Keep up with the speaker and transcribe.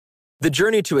The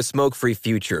journey to a smoke-free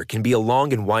future can be a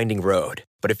long and winding road,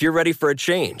 but if you're ready for a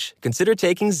change, consider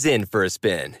taking Zyn for a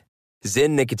spin.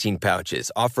 Zyn nicotine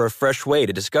pouches offer a fresh way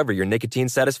to discover your nicotine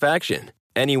satisfaction.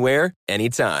 Anywhere,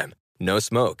 anytime. No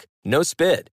smoke, no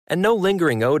spit, and no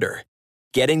lingering odor.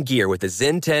 Get in gear with the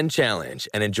Zyn 10 Challenge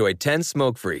and enjoy 10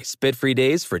 smoke-free, spit-free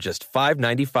days for just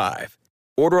 $5.95.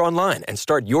 Order online and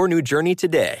start your new journey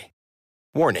today.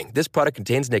 Warning, this product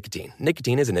contains nicotine.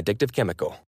 Nicotine is an addictive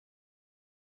chemical.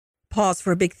 Pause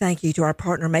for a big thank you to our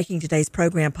partner making today's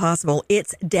program possible.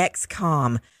 It's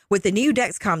Dexcom. With the new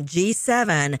Dexcom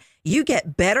G7, you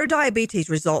get better diabetes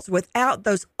results without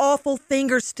those awful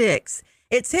finger sticks.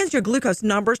 It sends your glucose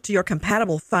numbers to your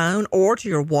compatible phone or to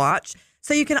your watch,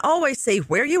 so you can always see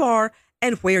where you are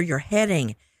and where you're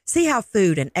heading. See how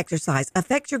food and exercise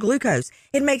affect your glucose.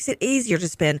 It makes it easier to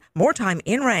spend more time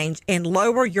in range and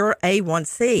lower your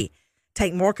A1C.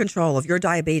 Take more control of your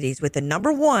diabetes with the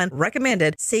 #1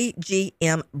 recommended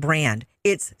CGM brand.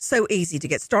 It's so easy to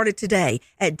get started today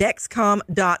at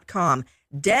Dexcom.com.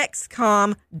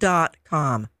 Dexcom.com.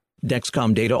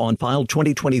 Dexcom data on file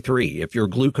 2023. If your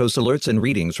glucose alerts and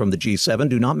readings from the G7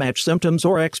 do not match symptoms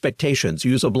or expectations,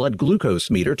 use a blood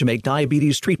glucose meter to make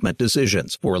diabetes treatment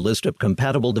decisions. For a list of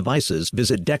compatible devices,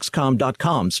 visit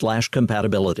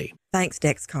Dexcom.com/compatibility. Thanks,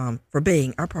 Dexcom, for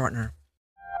being our partner.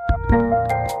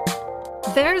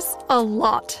 There's a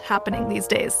lot happening these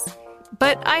days,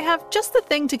 but I have just the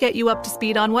thing to get you up to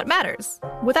speed on what matters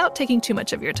without taking too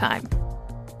much of your time.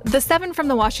 The 7 from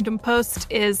the Washington Post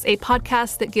is a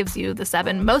podcast that gives you the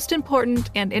 7 most important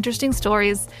and interesting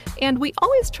stories, and we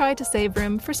always try to save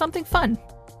room for something fun.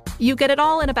 You get it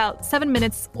all in about 7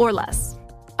 minutes or less.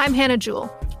 I'm Hannah Jewell.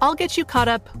 I'll get you caught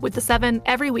up with the 7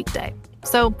 every weekday.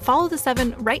 So follow the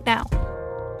 7 right now.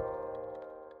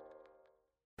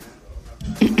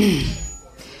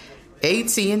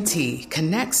 AT&T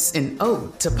connects an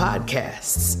ode to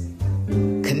podcasts.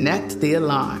 Connect the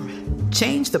alarm.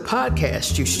 Change the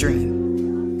podcast you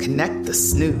stream. Connect the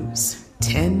snooze.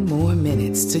 10 more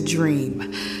minutes to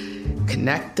dream.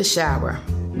 Connect the shower.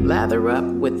 Lather up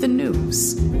with the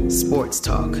news. Sports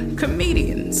talk,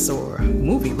 comedians, or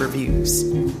movie reviews.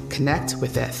 Connect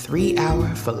with that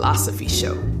 3-hour philosophy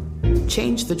show.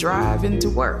 Change the drive into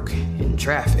work in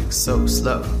traffic so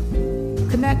slow.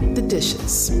 Connect the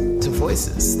dishes to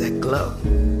voices that glow.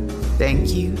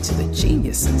 Thank you to the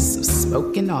geniuses of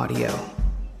spoken audio.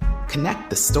 Connect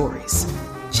the stories.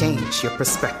 Change your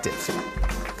perspective.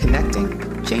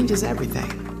 Connecting changes everything.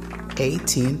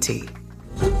 AT&T.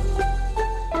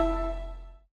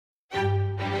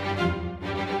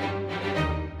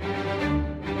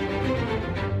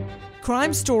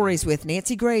 Crime Stories with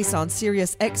Nancy Grace on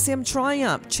Sirius XM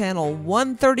Triumph, Channel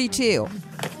 132.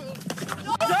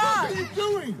 What are you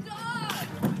doing?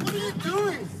 What are you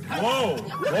doing? Whoa,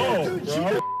 bro.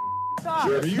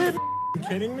 Are you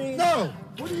kidding me? No.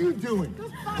 What are you doing?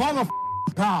 Call the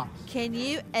cops. Can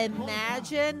you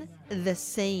imagine the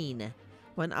scene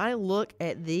when I look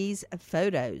at these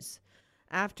photos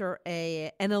after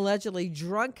an allegedly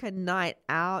drunken night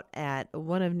out at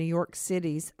one of New York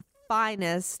City's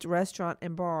finest restaurant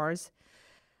and bars?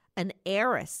 An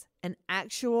heiress, an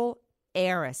actual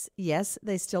heiress, yes,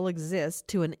 they still exist,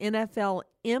 to an NFL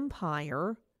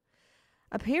empire,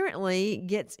 apparently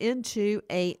gets into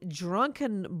a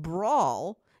drunken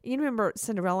brawl. You remember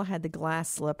Cinderella had the glass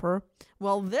slipper?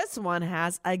 Well, this one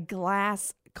has a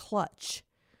glass clutch.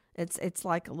 It's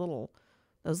like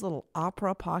those little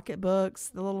opera pocketbooks,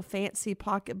 the little fancy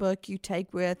pocketbook you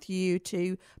take with you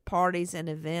to parties and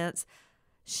events.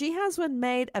 She has one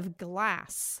made of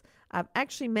glass. I've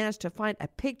actually managed to find a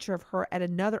picture of her at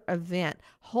another event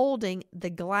holding the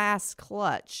glass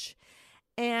clutch.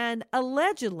 And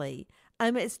allegedly,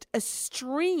 amidst a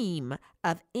stream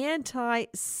of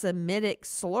anti-Semitic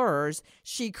slurs,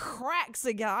 she cracks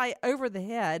a guy over the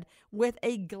head with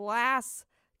a glass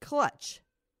clutch.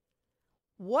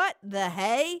 What the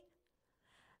hey?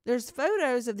 There's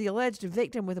photos of the alleged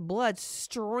victim with blood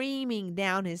streaming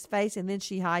down his face, and then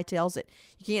she hightails it.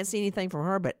 You can't see anything from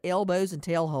her but elbows and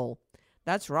tail hole.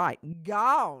 That's right.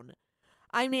 Gone.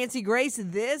 I'm Nancy Grace.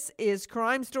 This is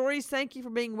Crime Stories. Thank you for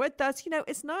being with us. You know,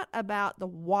 it's not about the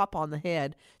whop on the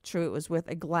head. True, it was with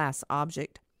a glass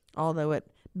object, although it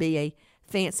be a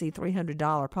fancy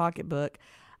 $300 pocketbook.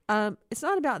 It's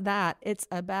not about that. It's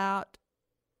about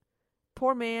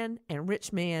poor man and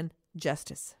rich man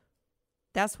justice.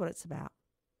 That's what it's about.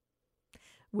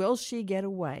 Will she get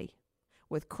away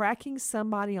with cracking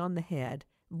somebody on the head,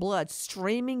 blood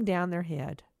streaming down their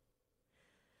head,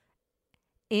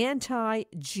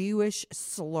 anti-Jewish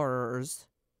slurs,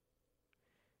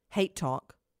 hate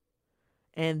talk,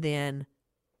 and then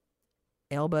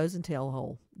elbows and tail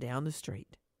hole down the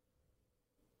street.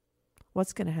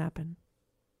 What's going to happen?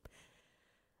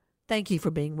 Thank you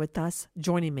for being with us.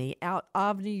 Joining me out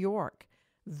of New York,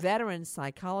 veteran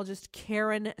psychologist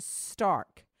Karen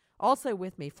Stark. Also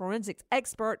with me, forensics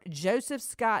expert Joseph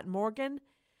Scott Morgan,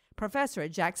 professor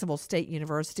at Jacksonville State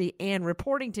University, and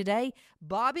reporting today,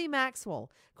 Bobby Maxwell,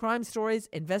 Crime Stories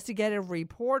investigative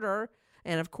reporter.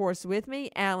 And of course, with me,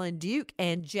 Alan Duke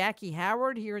and Jackie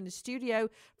Howard here in the studio.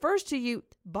 First to you,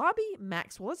 Bobby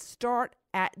Maxwell. Let's start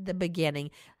at the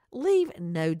beginning. Leave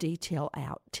no detail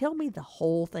out. Tell me the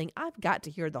whole thing. I've got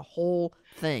to hear the whole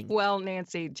thing. Well,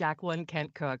 Nancy, Jacqueline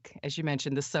Kent Cook, as you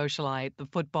mentioned, the socialite, the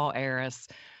football heiress,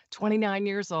 29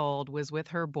 years old, was with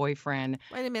her boyfriend.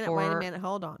 Wait a minute.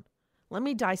 Hold on. Let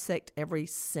me dissect every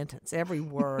sentence, every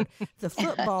word. The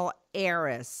football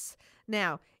heiress.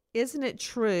 Now, isn't it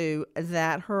true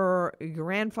that her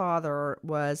grandfather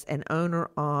was an owner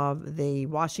of the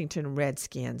Washington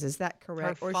Redskins? Is that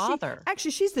correct? Her father.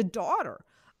 She's the daughter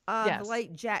of Yes. the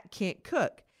late Jack Kent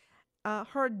Cook.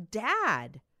 Her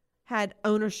dad had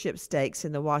ownership stakes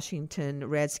in the Washington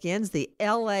Redskins, the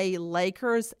L.A.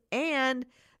 Lakers, and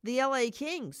the L.A.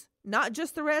 Kings. Not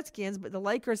just the Redskins, but the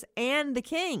Lakers and the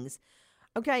Kings.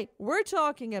 Okay, we're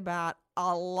talking about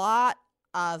a lot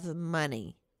of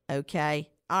money, okay?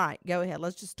 All right, go ahead.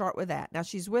 Let's just start with that. Now,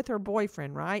 she's with her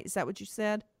boyfriend, right? Is that what you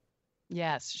said?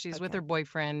 Yes, she's with Okay. her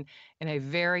boyfriend in a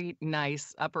very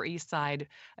nice Upper East Side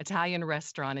Italian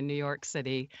restaurant in New York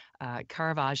City,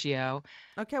 Caravaggio.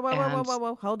 Okay,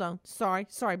 whoa. Hold on. Sorry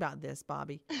about this,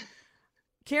 Bobby.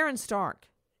 Karen Stark,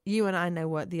 you and I know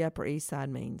what the Upper East Side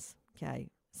means, okay?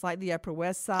 It's like the Upper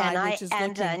West Side, which is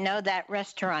I know that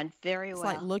restaurant very it's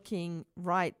well. like looking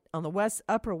right on the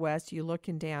Upper West, you're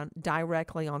looking down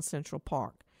directly on Central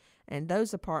Park. And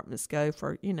those apartments go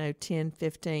for, 10,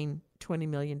 15, $20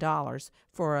 million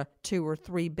for a 2 or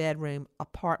 3 bedroom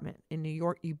apartment. In New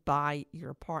York, you buy your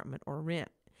apartment or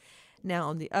rent. Now,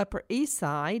 on the Upper East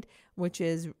Side, which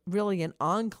is really an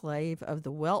enclave of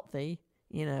the wealthy,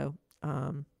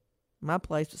 my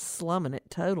place was slumming it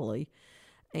totally.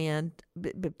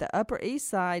 But the Upper East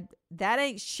Side, that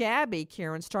ain't shabby,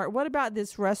 Karen Stark. What about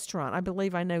this restaurant? I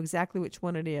believe I know exactly which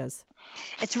one it is.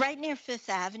 It's right near Fifth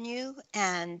Avenue,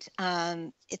 and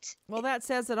it's... Well, that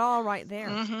says it all right there.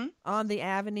 Mm-hmm. On the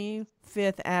avenue,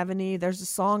 Fifth Avenue, there's a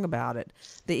song about it.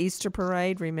 The Easter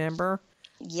Parade, remember?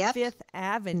 Yep. Fifth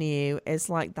Avenue is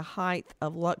like the height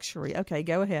of luxury. Okay,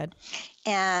 go ahead.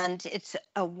 And it's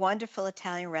a wonderful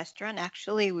Italian restaurant.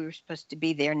 Actually, we were supposed to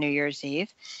be there New Year's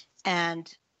Eve, and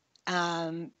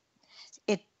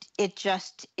it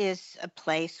just is a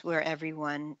place where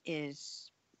everyone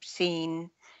is seen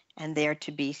and there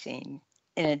to be seen,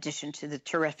 in addition to the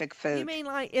terrific food. You mean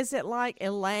is it like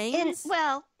Elaine's?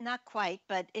 Well, not quite,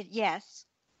 but yes,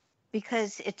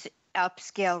 because it's an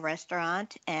upscale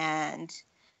restaurant and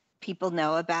people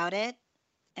know about it,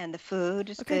 and the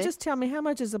food is Okay, good. just tell me, how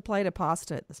much is a plate of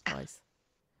pasta at this place?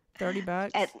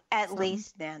 $30? At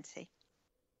least, Nancy.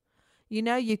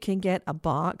 You can get a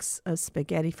box of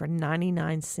spaghetti for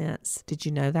 99 cents. Did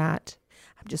you know that?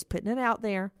 I'm just putting it out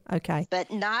there. Okay.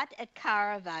 But not at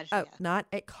Caravaggio. Oh, not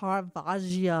at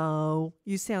Caravaggio.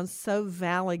 You sound so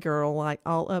Valley Girl, like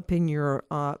all up in your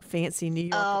fancy New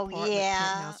York apartment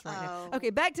penthouse right now.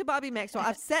 Okay, back to Bobby Maxwell.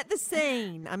 I've set the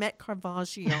scene. I'm at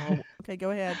Caravaggio. Okay,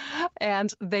 go ahead.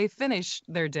 And they finish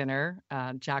their dinner,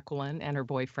 Jacqueline and her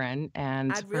boyfriend.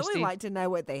 And I'd really proceed- like to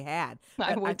know what they had.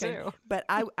 I But would can- too. But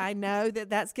I know that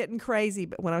that's getting crazy.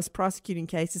 But when I was prosecuting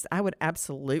cases, I would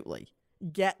absolutely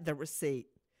get the receipt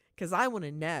because I want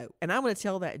to know. And I want to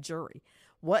tell that jury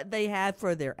what they had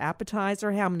for their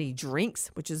appetizer, how many drinks,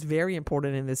 which is very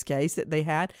important in this case, that they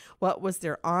had. What was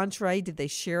their entree? Did they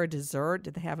share a dessert?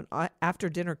 Did they have an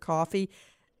after-dinner coffee,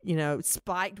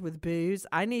 spiked with booze?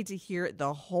 I need to hear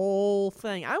the whole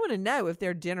thing. I want to know if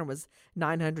their dinner was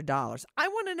 $900. I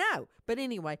want to know. But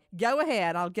anyway, go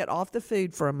ahead. I'll get off the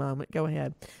food for a moment. Go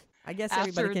ahead. I guess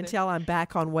everybody After can the- tell I'm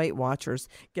back on Weight Watchers.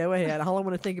 Go ahead. All I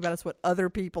want to think about is what other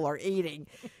people are eating.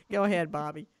 Go ahead,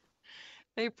 Bobby.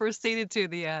 They proceeded to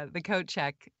the coat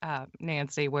check,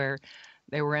 Nancy, where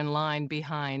they were in line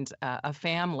behind a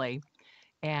family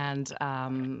and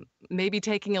maybe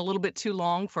taking a little bit too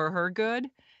long for her good,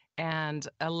 and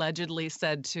allegedly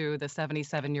said to the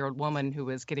 77-year-old woman who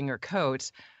was getting her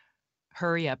coat,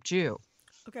 "Hurry up, Jew."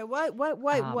 Okay, wait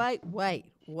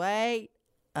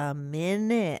a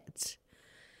minute.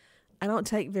 I don't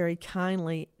take very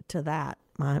kindly to that.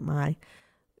 My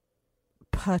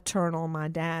paternal, my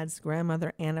dad's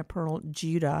grandmother, Anna Pearl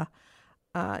Judah.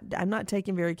 I'm not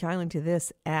taking very kindly to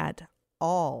this at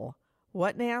all.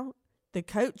 What now? The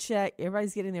coat check,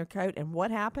 everybody's getting their coat, and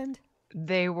what happened?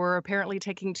 they were apparently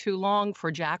taking too long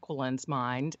for Jacqueline's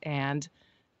mind, and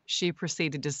she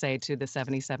proceeded to say to the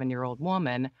 77-year-old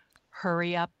woman,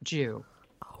 "Hurry up, Jew."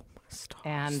 Oh, my stars.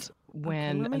 And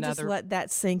when let me another... just let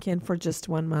that sink in for just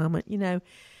one moment. You know,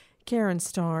 Karen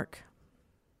Stark,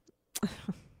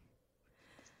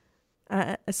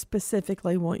 I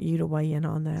specifically want you to weigh in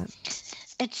on that.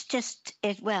 It's just,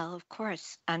 well, of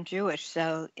course, I'm Jewish,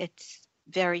 so it's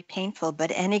very painful,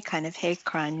 but any kind of hate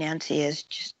crime, Nancy, is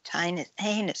just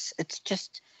heinous. It's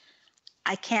just,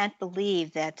 I can't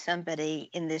believe that somebody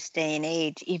in this day and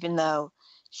age, even though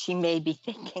she may be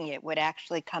thinking it, would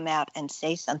actually come out and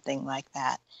say something like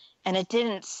that. And it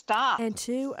didn't stop. And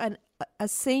to a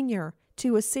senior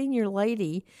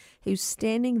lady who's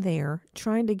standing there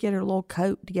trying to get her little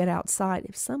coat to get outside.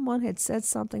 If someone had said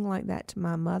something like that to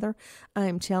my mother, I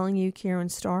am telling you, Karen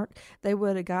Stark, they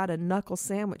would have got a knuckle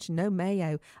sandwich, no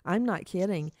mayo. I'm not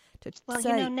kidding. Well,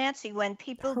 you know, Nancy, when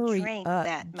people drink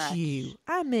that much,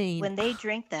 when they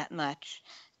drink that much,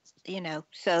 you know,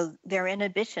 so their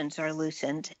inhibitions are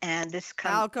loosened, and this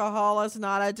alcohol is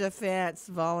not a defense.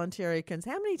 Voluntary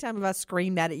consent. How many times have I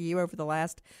screamed that at you over the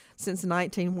last since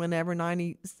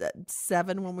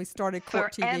 1997 when we started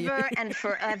Court TV? Forever and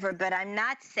forever. But I'm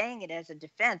not saying it as a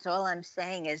defense. All I'm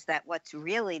saying is that what's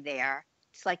really there,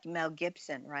 it's like Mel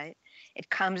Gibson, right? It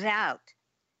comes out,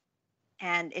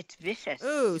 and it's vicious.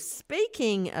 Ooh,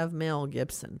 speaking of Mel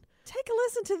Gibson, take a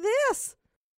listen to this.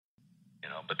 You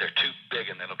know, but they're too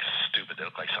big and they look stupid. They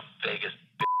look like some Vegas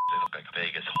bitch. They look like a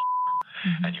Vegas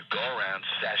whore. And you go around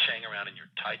sashaying around in your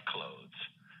tight clothes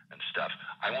and stuff.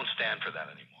 I won't stand for that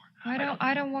anymore.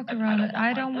 I don't walk around.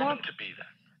 I don't walk to be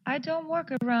that. I don't walk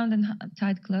around in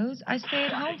tight clothes. I stay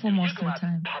at home for most of the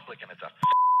time. You go out in public and it's a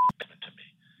to me.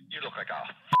 You look like a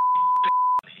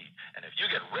heat. And if you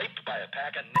get raped by a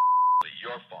pack of it's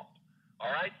your fault.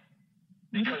 All right?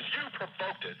 Because you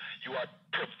provoked it. You are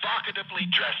provocatively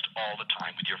dressed all the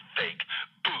time with your fake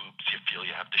boobs you feel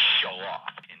you have to show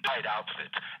off in tight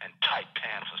outfits and tight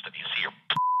pants and stuff. You see your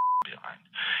behind.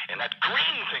 And that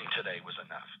green thing today was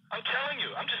enough. I'm telling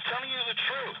you. I'm just telling you the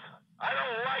truth. I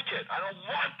don't like it. I don't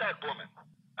want that woman.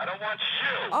 I don't want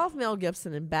you. Off Mel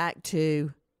Gibson and back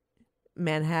to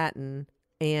Manhattan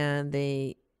and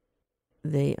the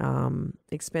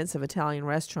expensive Italian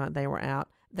restaurant they were at.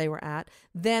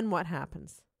 Then what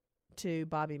happens to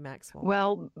Bobby Maxwell?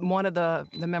 Well, one of the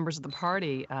members of the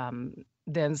party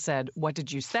then said, "What did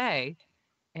you say?"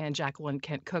 And Jacqueline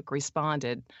Kent Cook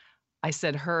responded, "I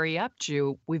said, hurry up,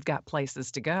 Jew. We've got places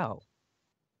to go."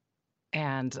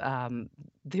 And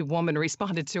the woman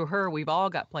responded to her, "We've all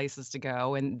got places to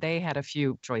go." And they had a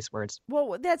few choice words.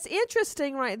 Well, that's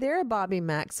interesting right there, Bobby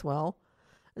Maxwell,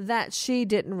 that she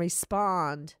didn't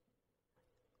respond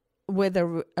with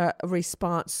a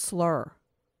response slur,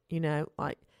 you know,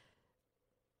 like,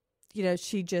 you know,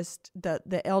 she just,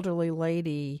 the elderly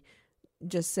lady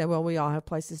just said, "Well, we all have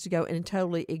places to go," and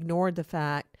totally ignored the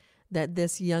fact that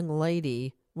this young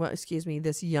woman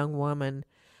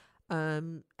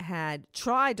had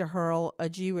tried to hurl a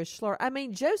Jewish slur. I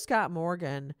mean, Joe Scott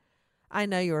Morgan, I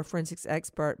know you're a forensics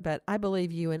expert, but I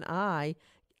believe you and I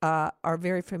are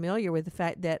very familiar with the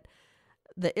fact that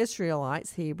the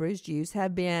Israelites, Hebrews, Jews,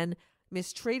 have been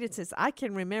mistreated since I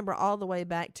can remember, all the way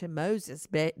back to Moses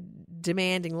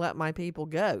demanding, "Let my people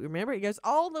go." Remember, it goes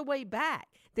all the way back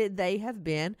that they have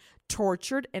been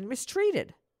tortured and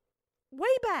mistreated.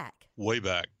 Way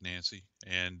back, Nancy.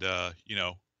 And, you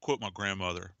know, quote my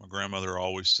grandmother. My grandmother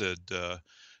always said,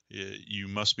 you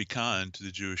must be kind to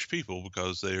the Jewish people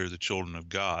because they are the children of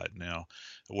God. Now,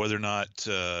 whether or not,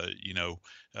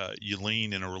 you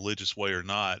lean in a religious way or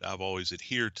not, I've always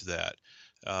adhered to that.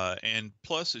 And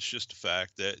plus, it's just a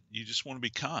fact that you just want to be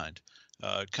kind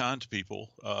to people,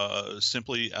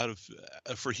 simply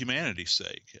for humanity's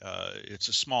sake. It's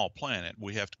a small planet.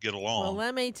 We have to get along. Well,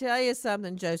 let me tell you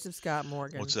something, Joseph Scott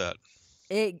Morgan. What's that?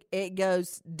 It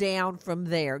goes down from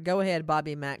there. Go ahead,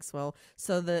 Bobby Maxwell.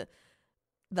 So the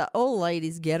old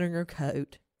lady's getting her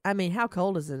coat. I mean, how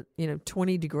cold is it?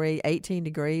 20 degrees, 18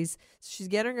 degrees. She's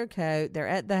getting her coat. They're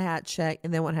at the hat check.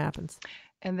 And then what happens?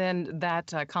 And then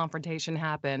that confrontation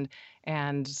happened,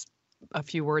 and a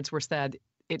few words were said.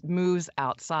 It moves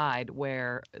outside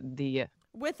where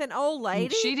with an old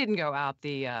lady? She didn't go out.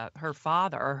 Her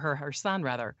father, or her son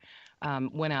rather,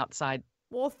 went outside.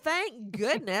 Well, thank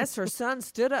goodness her son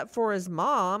stood up for his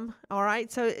mom. All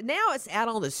right. So now it's out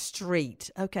on the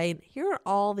street. Okay. And here are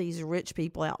all these rich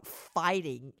people out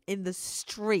fighting in the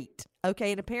street.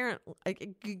 Okay. And apparently,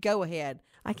 go ahead.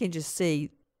 I can just see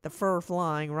the fur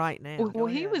flying right now. Well,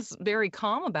 he was very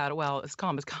calm about it. Well, as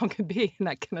calm can be in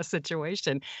that kind of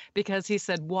situation, because he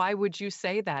said, "Why would you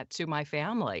say that to my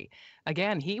family?"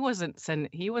 Again, he wasn't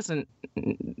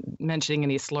mentioning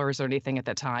any slurs or anything at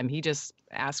the time. He just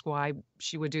asked why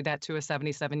she would do that to a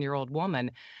 77-year-old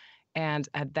woman, and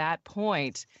at that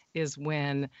point is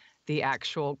when the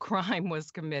actual crime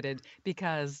was committed,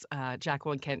 because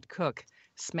Jacqueline Kent Cook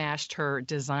smashed her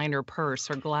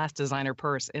glass designer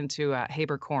purse into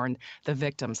Haberkorn, the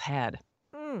victim's head.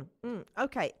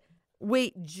 Okay.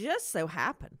 We just so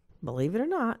happen, believe it or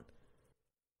not,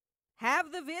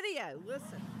 have the video.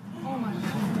 Listen. Oh, my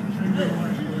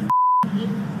God.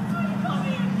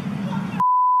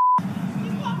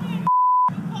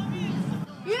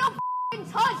 You don't f***ing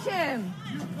touch him!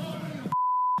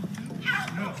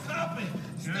 No, stop it!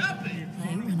 Stop it!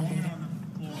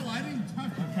 Oh, I didn't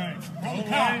touch him. Okay. Call the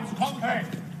cops.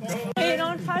 Hey,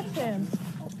 don't touch him.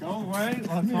 Go away.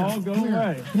 Let's all go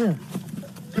away. Come here.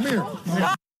 Come here.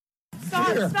 Stop.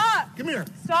 Stop. Stop. Come here.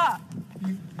 Stop.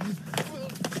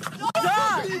 Stop. What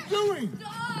are you doing?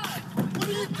 Stop. What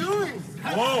are you doing?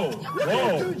 Whoa.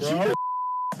 Whoa, bro.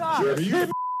 Stop. Are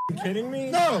you kidding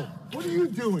me? No. What are you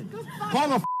doing? Call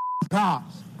the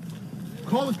cops.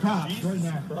 Call the cops right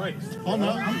now. Christ. Oh, no.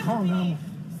 I'm calling them.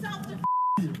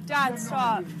 Dad,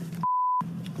 stop.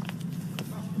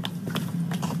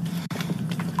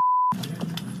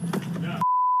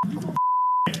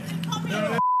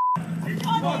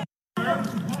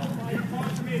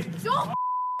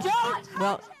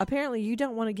 Well, apparently you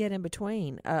don't want to get in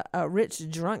between a rich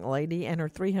drunk lady and her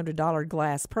 $300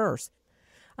 glass purse.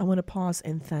 I want to pause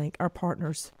and thank our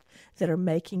partners that are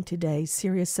making today's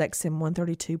SiriusXM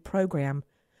 132 program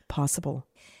possible.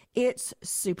 It's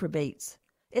Super Beats.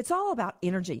 It's all about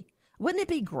energy. Wouldn't it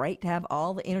be great to have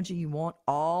all the energy you want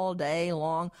all day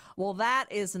long? Well, that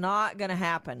is not going to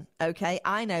happen, okay?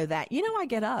 I know that. You know, I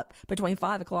get up between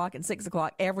 5 o'clock and 6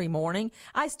 o'clock every morning.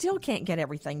 I still can't get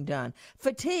everything done.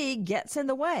 Fatigue gets in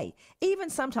the way,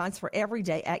 even sometimes for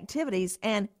everyday activities,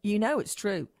 and you know it's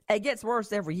true. It gets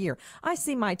worse every year. I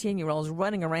see my 10-year-olds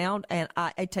running around, and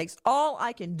it takes all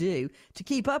I can do to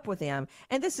keep up with them.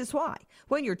 And this is why.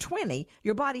 When you're 20,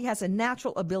 your body has a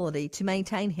natural ability to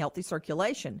maintain healthy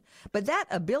circulation. But that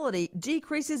ability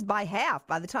decreases by half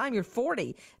by the time you're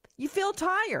 40. You feel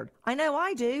tired. I know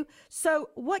I do. So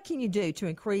what can you do to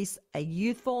increase a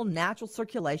youthful, natural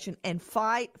circulation and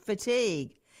fight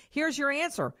fatigue? Here's your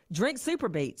answer. Drink Super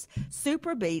Beats.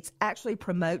 Super Beats actually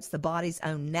promotes the body's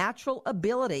own natural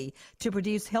ability to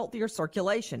produce healthier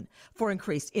circulation for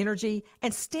increased energy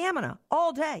and stamina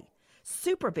all day.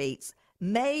 Super Beats,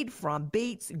 made from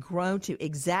beets grown to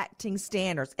exacting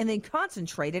standards and then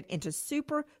concentrated into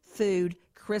superfood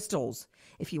crystals.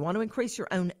 If you want to increase your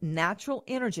own natural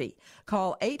energy,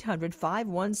 call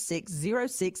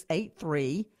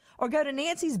 800-516-0683 or go to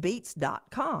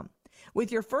nancysbeats.com.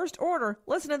 With your first order,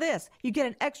 listen to this, you get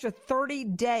an extra 30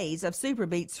 days of Super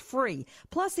Beats free,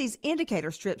 plus these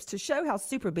indicator strips to show how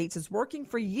Super Beats is working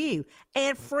for you,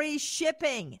 and free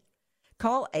shipping.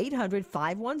 Call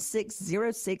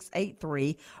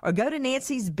 800-516-0683 or go to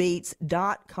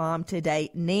nancysbeats.com today.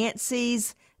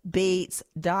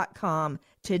 nancysbeats.com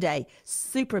today.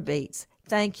 Super Beats,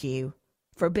 thank you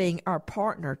for being our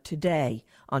partner today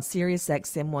on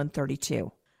SiriusXM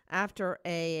 132. After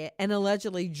an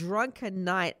allegedly drunken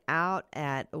night out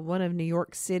at one of New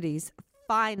York City's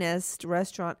finest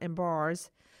restaurant and bars,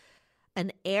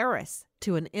 an heiress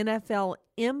to an NFL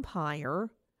empire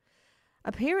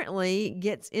apparently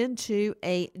gets into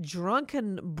a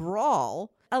drunken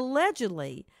brawl,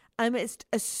 allegedly amidst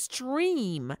a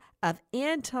stream of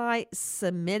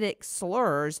anti-Semitic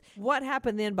slurs. What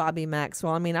happened then, Bobby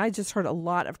Maxwell? I mean, I just heard a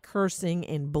lot of cursing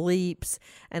and bleeps,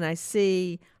 and I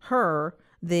see her,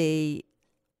 the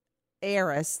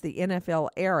heiress, the NFL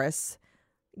heiress,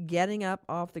 getting up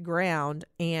off the ground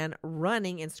and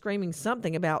running and screaming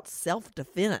something about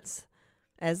self-defense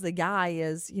as the guy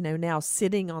is, now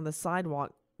sitting on the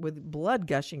sidewalk with blood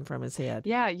gushing from his head.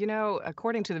 Yeah,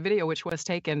 according to the video, which was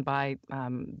taken by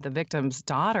the victim's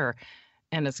daughter,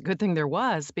 and it's a good thing there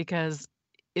was, because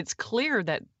it's clear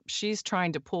that she's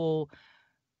trying to pull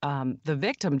the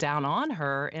victim down on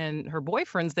her, and her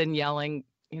boyfriend's then yelling,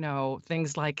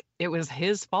 things like it was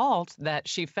his fault that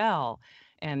she fell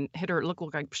and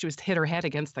looked like she was hit her head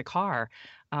against the car.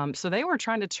 So they were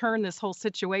trying to turn this whole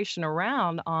situation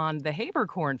around on the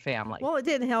Haberkorn family. Well, it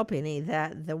didn't help any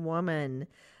that the woman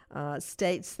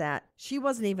states that she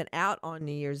wasn't even out on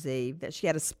New Year's Eve, that she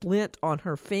had a splint on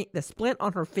her the splint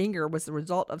on her finger was the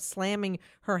result of slamming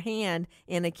her hand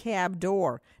in a cab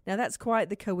door. Now, that's quite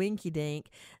the coinkydink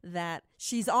that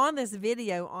she's on this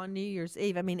video on New Year's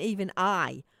Eve. I mean, even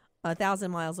I,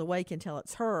 1,000 miles away, can tell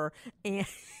it's her, and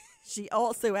she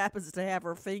also happens to have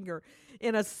her finger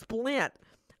in a splint.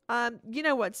 You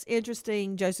know what's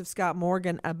interesting, Joseph Scott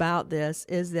Morgan, about this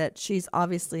is that she's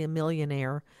obviously a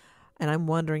millionaire, and I'm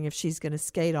wondering if she's going to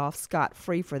skate off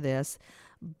scot-free for this.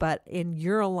 But in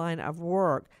your line of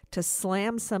work, to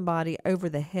slam somebody over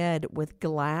the head with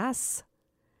glass,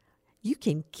 you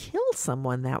can kill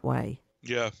someone that way.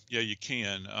 Yeah, you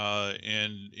can.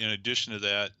 And in addition to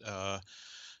that,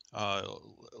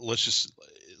 let's just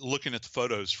looking at the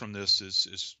photos from this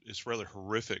is rather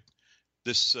horrific.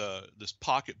 This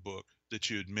pocketbook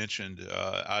that you had mentioned,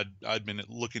 I'd been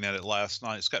looking at it last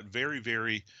night. It's got very,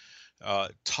 very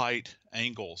tight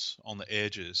angles on the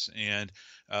edges, and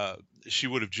she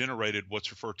would have generated what's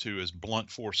referred to as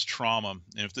blunt force trauma.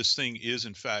 And if this thing is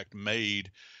in fact made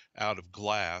out of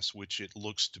glass, which it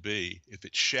looks to be, if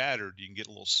it's shattered, you can get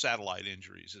little satellite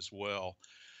injuries as well.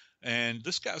 And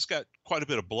this guy's got quite a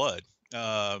bit of blood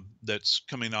that's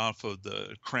coming off of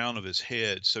the crown of his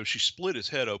head. So she split his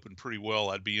head open pretty well.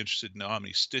 I'd be interested to know how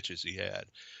many stitches he had.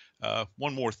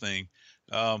 One more thing,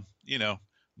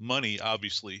 money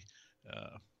obviously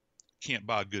can't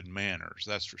buy good manners.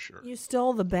 That's for sure. You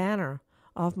stole the banner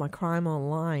off my Crime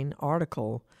Online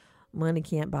article. Money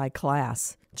can't buy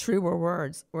class. Truer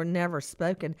words were never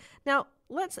spoken. Now,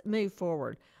 let's move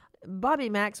forward. Bobby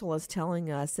Maxwell is telling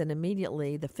us that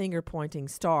immediately the finger pointing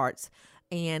starts,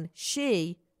 and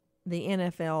she, the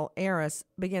NFL heiress,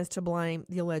 begins to blame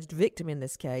the alleged victim in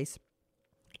this case,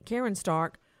 Karen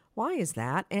Stark. Why is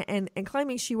that? And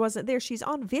claiming she wasn't there. She's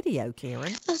on video,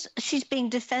 Karen. She's being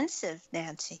defensive,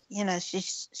 Nancy.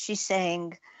 She's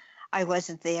saying, I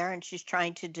wasn't there, and she's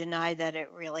trying to deny that it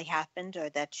really happened or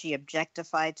that she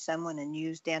objectified someone and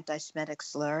used anti-Semitic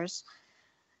slurs.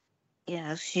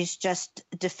 She's just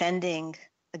defending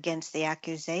against the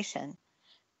accusation.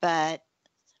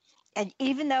 And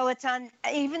even though it's on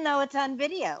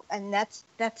video, and that's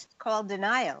called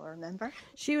denial, remember?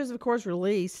 She was, of course,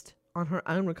 released on her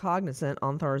own recognizance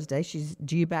on Thursday. She's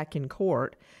due back in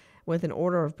court with an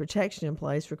order of protection in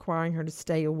place requiring her to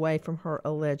stay away from her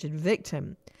alleged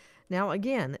victim. Now,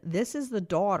 again, this is the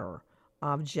daughter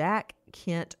of Jack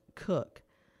Kent Cooke,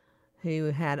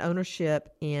 who had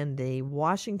ownership in the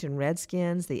Washington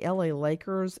Redskins, the LA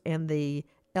Lakers, and the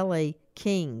LA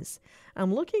Kings.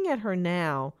 I'm looking at her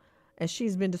now as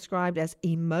she's been described as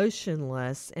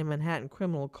emotionless in Manhattan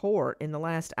criminal court in the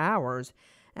last hours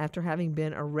after having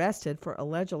been arrested for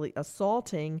allegedly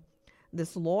assaulting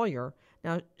this lawyer.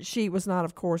 Now, she was not,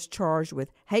 of course, charged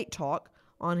with hate talk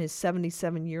on his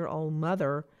 77-year-old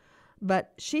mother,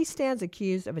 but she stands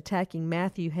accused of attacking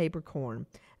Matthew Habercorn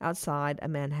outside a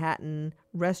Manhattan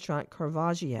restaurant,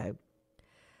 Caravaggio.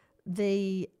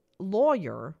 The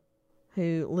lawyer,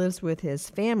 who lives with his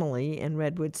family in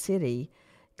Redwood City,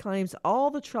 claims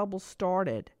all the trouble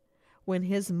started when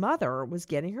his mother was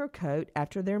getting her coat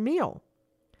after their meal.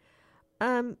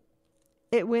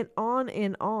 It went on,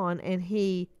 and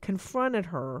he confronted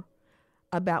her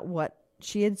about what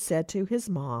she had said to his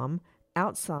mom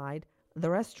outside the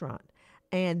restaurant.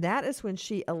 And that is when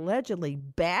she allegedly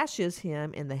bashes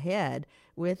him in the head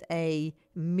with a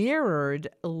mirrored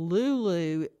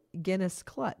Lulu Guinness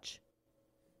clutch.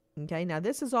 Okay, now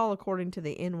this is all according to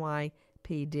the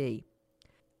NYPD.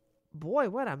 Boy,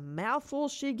 what a mouthful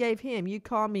she gave him. You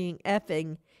called me an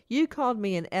effing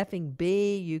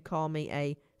B. You called me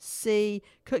a C.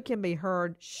 Cooke can be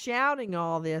heard shouting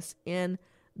all this in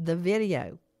the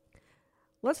video.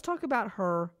 Let's talk about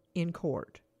her in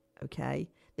court, okay?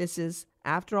 This is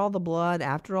after all the blood,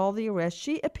 after all the arrests.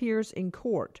 She appears in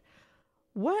court.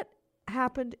 What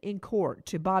happened in court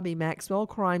to Bobby Maxwell,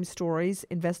 Crime Stories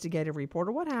investigative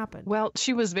reporter? What happened? Well,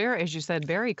 she was very, as you said,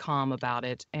 very calm about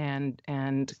it and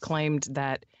claimed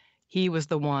that he was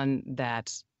the one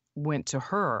that went to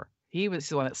her. He was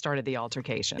the one that started the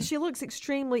altercation. She looks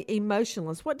extremely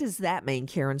emotionless. What does that mean,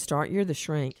 Karen Stark? You're the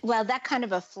shrink. Well, that kind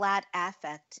of a flat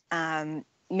affect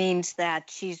means that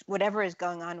she's, whatever is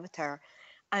going on with her,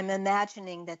 I'm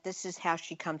imagining that this is how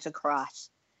she comes across.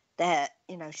 That,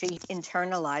 she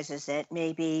internalizes it.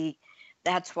 Maybe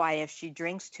that's why if she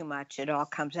drinks too much, it all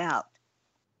comes out.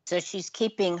 So she's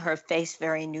keeping her face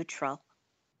very neutral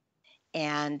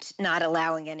and not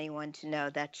allowing anyone to know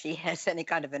that she has any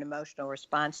kind of an emotional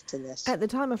response to this. At the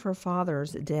time of her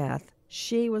father's death,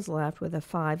 she was left with a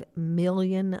 $5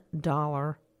 million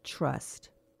trust.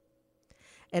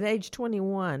 At age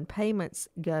 21, payments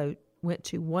go went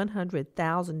to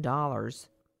 $100,000.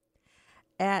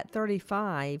 At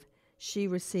 35, she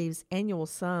receives annual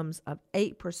sums of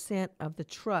 8% of the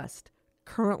trust,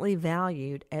 currently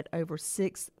valued at over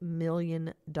 $6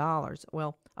 million.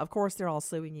 Well, of course, they're all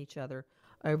suing each other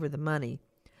over the money.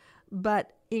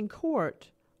 But in court,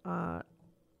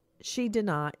 she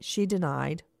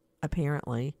denied,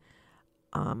 apparently,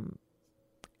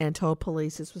 and told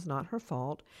police this was not her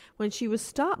fault. When she was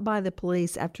stopped by the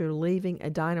police after leaving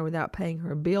a diner without paying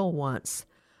her bill once,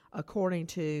 according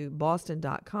to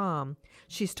Boston.com,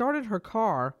 she started her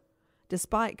car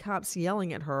despite cops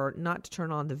yelling at her not to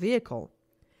turn on the vehicle.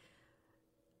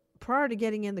 Prior to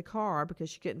getting in the car, because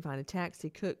she couldn't find a taxi,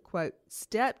 Cook, quote,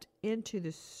 stepped into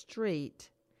the street,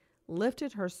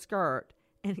 lifted her skirt,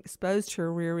 and exposed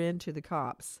her rear end to the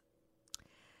cops.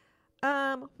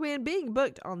 When being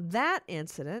booked on that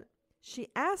incident, she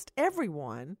asked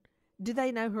everyone, do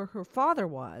they know who her father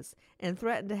was, and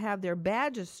threatened to have their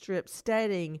badges stripped,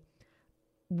 stating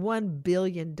 $1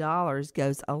 billion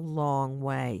goes a long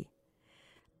way.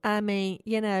 I mean,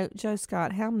 Joe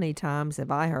Scott, how many times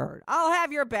have I heard, I'll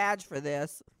have your badge for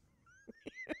this?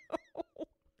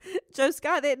 Joe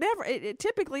Scott, it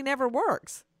typically never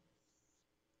works.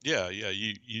 Yeah.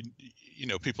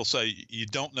 People say, you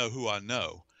don't know who I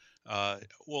know.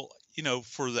 Well,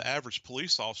 for the average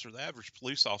police officer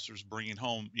is bringing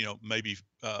home, maybe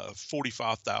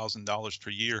 $45,000 per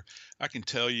year. I can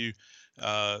tell you,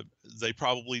 they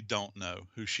probably don't know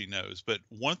who she knows. But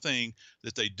one thing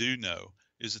that they do know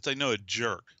is that they know a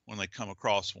jerk when they come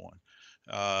across one.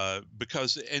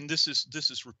 Because this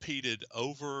is repeated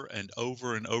over and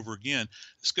over and over again.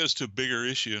 This goes to a bigger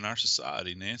issue in our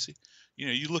society, Nancy.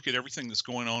 You look at everything that's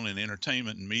going on in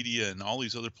entertainment and media and all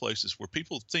these other places where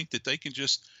people think that they can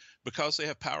just, because they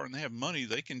have power and they have money,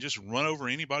 they can just run over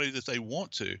anybody that they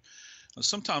want to.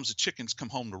 Sometimes the chickens come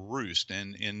home to roost,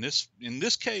 and in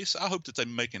this case, I hope that they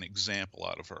make an example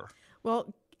out of her.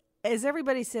 Well, as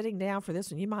everybody's sitting down for this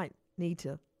one, you might need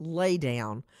to lay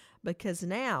down, because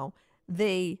now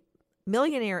the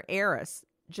millionaire heiress,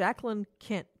 Jacqueline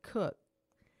Kent Cook,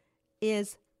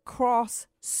 is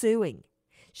cross-suing.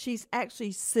 She's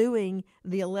actually suing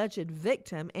the alleged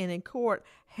victim, and in court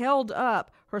held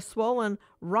up her swollen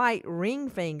right ring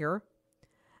finger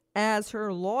as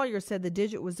her lawyer said the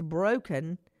digit was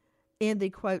broken in the,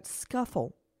 quote,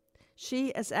 scuffle.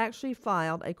 She has actually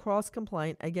filed a cross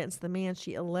complaint against the man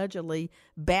she allegedly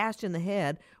bashed in the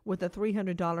head with a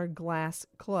 $300 glass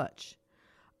clutch.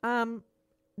 The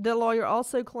lawyer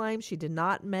also claims she did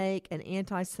not make an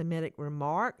anti-Semitic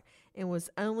remark and was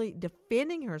only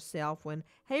defending herself when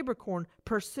Haberkorn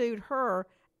pursued her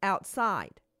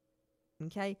outside.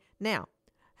 Okay? Now,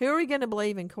 who are we going to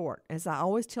believe in court? As I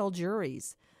always tell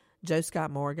juries, Joe Scott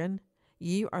Morgan,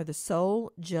 you are the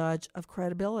sole judge of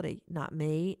credibility. Not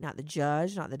me, not the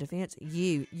judge, not the defense.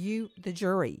 You, the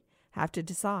jury, have to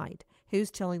decide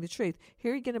who's telling the truth.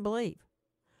 Who are you going to believe?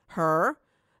 Her,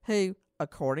 who,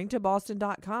 according to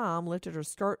Boston.com, lifted her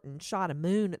skirt and shot a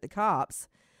moon at the cops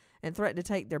and threatened to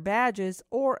take their badges,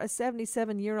 or a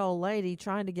 77-year-old lady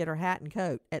trying to get her hat and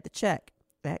coat at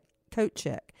that coat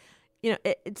check.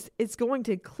 It's going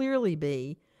to clearly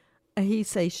be a he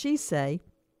say, she say,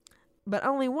 but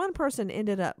only one person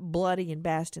ended up bloody and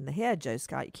bashed in the head, Joe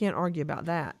Scott. You can't argue about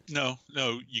that. No,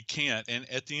 you can't. And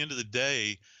at the end of the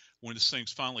day, when this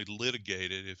thing's finally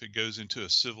litigated, if it goes into a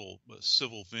civil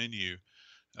venue,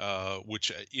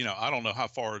 which, I don't know how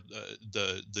far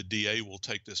the DA will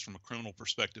take this from a criminal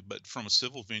perspective, but from a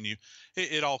civil venue,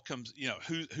 it all comes,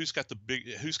 who's got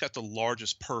the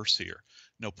largest purse here?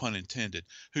 No pun intended.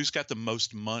 Who's got the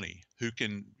most money? Who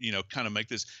can, kind of make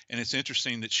this? And it's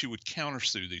interesting that she would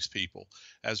countersue these people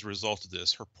as a result of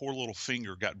this. Her poor little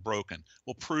finger got broken.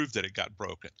 We'll prove that it got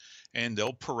broken. And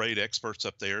they'll parade experts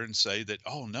up there and say that,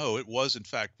 oh, no, it was in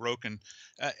fact broken.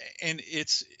 And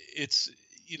it's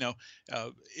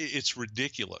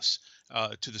ridiculous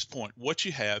to this point. What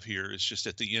you have here is just,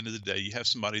 at the end of the day, you have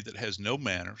somebody that has no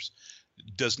manners,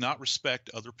 does not respect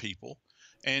other people,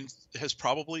 and has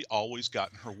probably always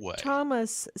gotten her way.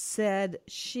 Thomas said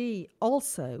she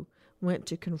also went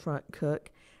to confront Cook,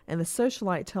 and the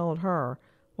socialite told her,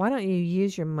 why don't you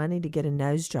use your money to get a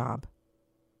nose job?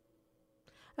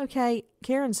 Okay,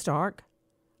 Karen Stark,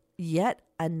 yet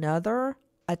another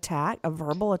attack, a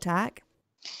verbal attack?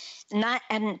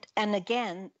 And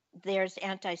again, there's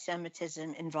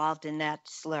anti-Semitism involved in that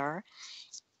slur.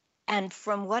 And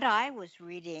from what I was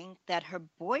reading, that her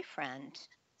boyfriend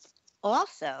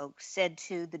also said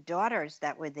to the daughters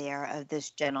that were there of this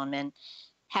gentleman,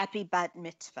 happy bat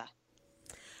mitzvah.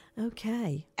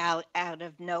 Okay. Out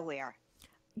of nowhere.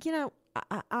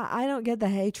 I don't get the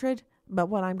hatred, But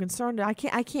what I'm concerned, I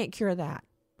can't cure that.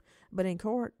 But in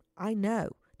court, I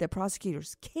know that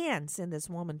prosecutors can send this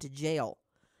woman to jail.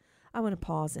 I want to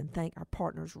pause and thank our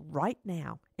partners right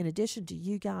now, in addition to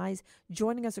you guys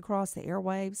joining us across the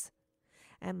airwaves,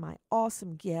 and my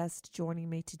awesome guest joining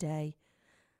me today,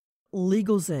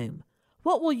 LegalZoom.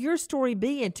 What will your story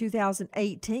be in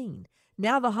 2018?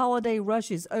 Now the holiday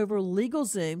rush is over,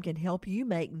 LegalZoom can help you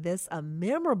make this a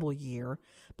memorable year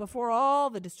before all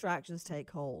the distractions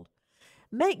take hold.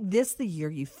 Make this the year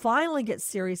you finally get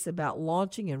serious about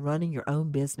launching and running your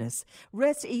own business.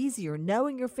 Rest easier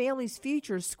knowing your family's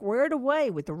future is squared away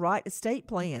with the right estate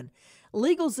plan.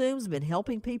 LegalZoom's been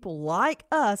helping people like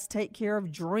us take care of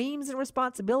dreams and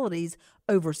responsibilities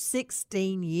over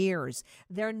 16 years.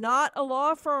 They're not a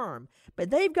law firm,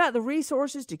 but they've got the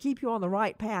resources to keep you on the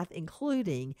right path,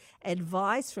 including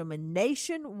advice from a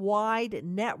nationwide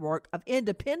network of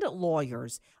independent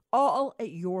lawyers, all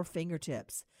at your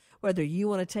fingertips. Whether you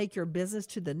want to take your business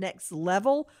to the next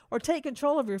level or take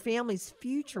control of your family's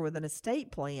future with an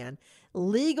estate plan,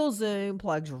 LegalZoom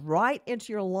plugs right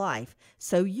into your life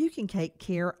so you can take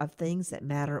care of things that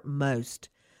matter most.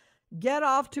 Get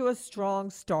off to a strong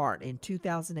start in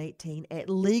 2018 at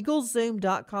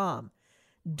LegalZoom.com.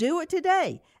 Do it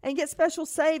today and get special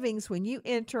savings when you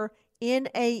enter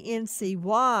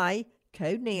NANCY,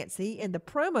 code Nancy, in the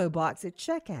promo box at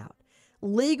checkout.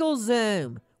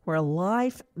 LegalZoom, where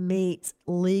life meets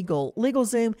legal.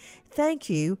 LegalZoom, thank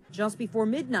you. Just before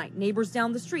midnight, neighbors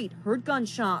down the street heard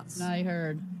gunshots. I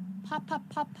heard pop, pop,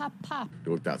 pop, pop, pop. I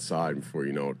looked outside before,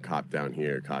 a cop down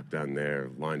here, cop down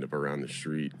there, lined up around the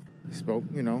street. He spoke,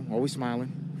 always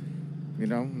smiling,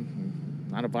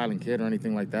 not a violent kid or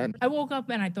anything like that. I woke up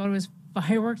and I thought it was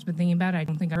fireworks, but thinking about it, I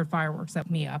don't think I heard fireworks that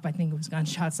woke me up. I think it was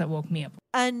gunshots that woke me up.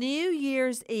 A New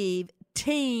Year's Eve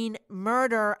teen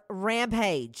murder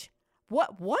rampage.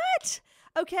 What?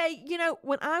 Okay,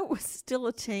 when I was still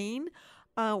a teen,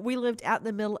 we lived out in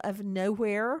the middle of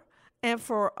nowhere. And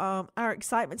for our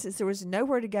excitement, since there was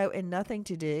nowhere to go and nothing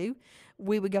to do,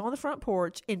 we would go on the front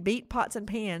porch and beat pots and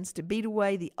pans to beat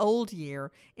away the old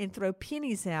year and throw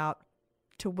pennies out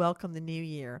to welcome the new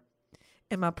year.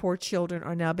 And my poor children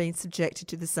are now being subjected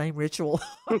to the same ritual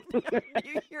on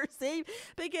New Year's Eve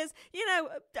because,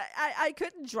 I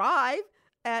couldn't drive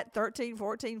at 13,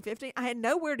 14, 15. I had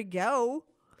nowhere to go.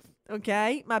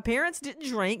 Okay. My parents didn't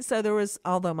drink. So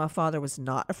although my father was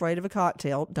not afraid of a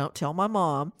cocktail, don't tell my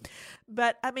mom.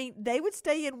 But they would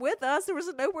stay in with us. There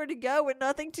was nowhere to go and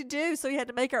nothing to do. So we had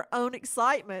to make our own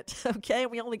excitement. Okay.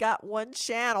 And we only got one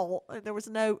channel and there was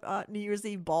no New Year's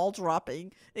Eve ball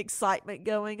dropping excitement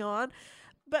going on.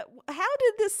 But how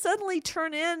did this suddenly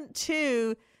turn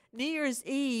into New Year's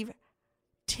Eve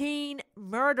teen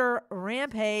murder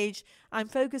rampage? I'm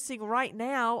focusing right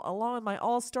now, along with my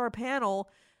all-star panel,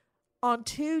 on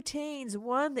two teens,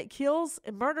 one that kills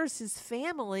and murders his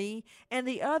family and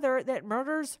the other that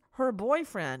murders her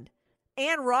boyfriend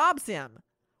and robs him.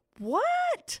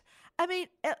 What?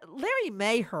 Larry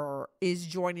Maher is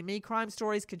joining me, Crime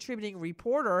Stories contributing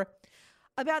reporter,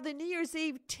 about the New Year's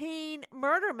Eve teen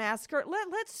murder massacre.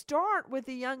 Let's start with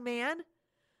the young man,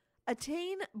 a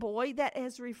teen boy that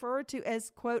is referred to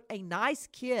as, quote, a nice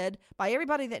kid by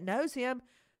everybody that knows him,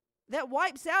 that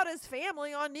wipes out his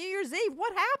family on New Year's Eve.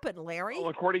 What happened, Larry? Well,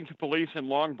 according to police in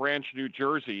Long Branch, New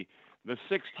Jersey, the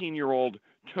 16-year-old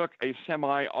took a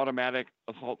semi-automatic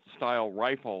assault-style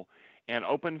rifle and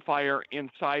opened fire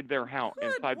inside their house,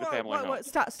 inside the family home.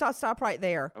 Stop right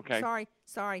there. Okay.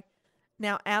 Sorry.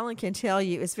 Now, Alan can tell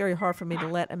you it's very hard for me to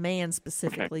let a man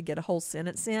specifically get a whole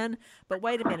sentence in. But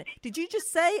wait a minute. Did you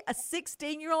just say a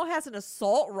 16-year-old has an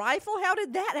assault rifle? How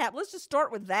did that happen? Let's just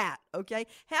start with that, okay?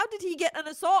 How did he get an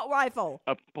assault rifle?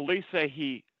 Police say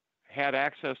he had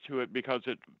access to it because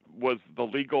it was the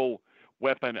legal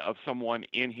weapon of someone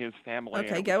in his family.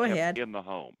 Okay, go ahead. In the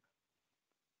home.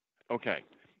 Okay.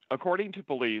 According to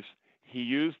police, he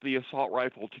used the assault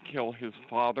rifle to kill his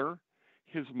father,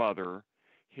 his mother,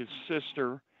 his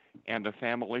sister, and a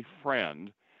family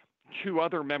friend, two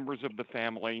other members of the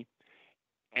family,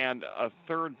 and a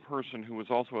third person who was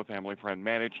also a family friend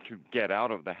managed to get out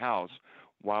of the house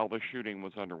while the shooting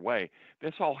was underway.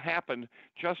 This all happened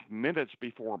just minutes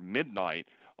before midnight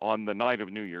on the night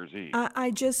of New Year's Eve. I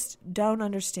just don't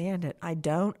understand it. I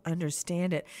don't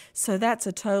understand it. So that's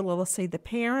a total, let's see, the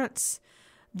parents,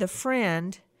 the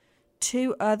friend,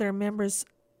 two other members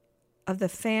of the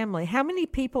family. How many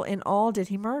people in all did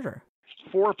he murder?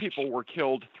 4 people were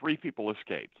killed, 3 people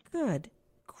escaped. Good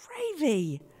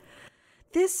gravy.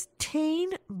 This teen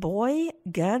boy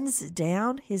guns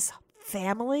down his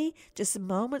family just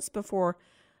moments before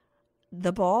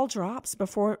the ball drops,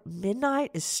 before midnight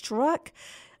is struck,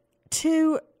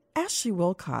 to Ashley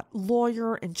Wilcott,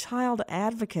 lawyer and child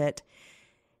advocate,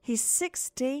 he's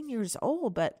 16 years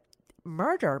old, but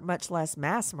murder, much less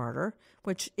mass murder,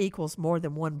 which equals more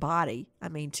than one body. I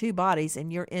mean, 2 bodies,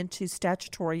 and you're into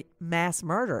statutory mass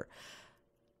murder.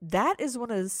 That is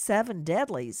one of the 7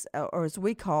 deadlies, or as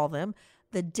we call them,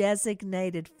 the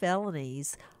designated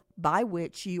felonies, by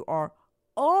which you are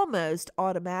almost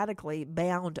automatically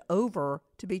bound over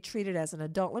to be treated as an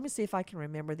adult. Let me see if I can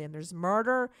remember them. There's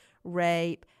murder,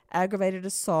 rape, aggravated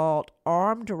assault,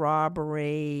 armed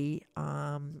robbery,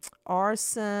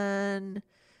 arson.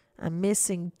 I'm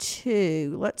missing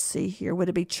 2. Let's see here. Would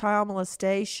it be child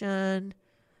molestation?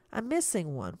 I'm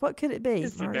missing one. What could it be?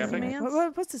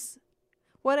 What's this?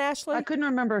 What, Ashley? I couldn't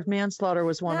remember if manslaughter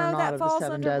was one or not that of falls the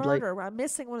 7 under deadly. murder. I'm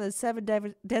missing one of the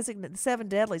 7 designated 7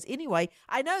 deadlies. Anyway,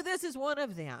 I know this is one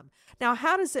of them. Now,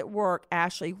 how does it work,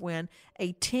 Ashley, when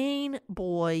a teen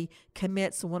boy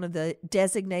commits one of the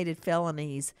designated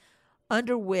felonies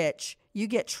under which you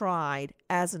get tried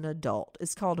as an adult?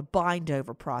 It's called a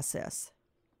bind-over process.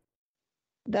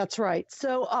 That's right.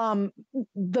 So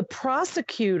the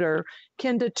prosecutor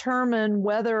can determine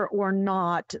whether or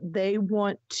not they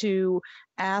want to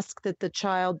ask that the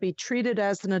child be treated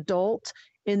as an adult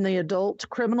in the adult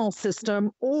criminal system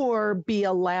or be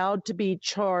allowed to be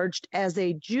charged as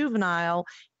a juvenile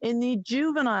in the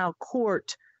juvenile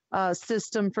court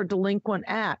system for delinquent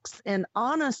acts. And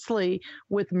honestly,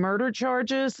 with murder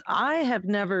charges, I have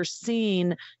never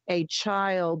seen a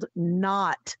child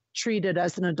not treated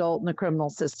as an adult in the criminal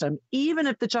system. Even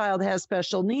if the child has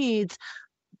special needs,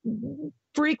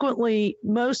 frequently,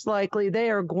 most likely, they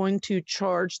are going to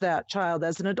charge that child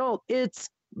as an adult. It's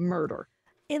murder.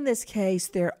 In this case,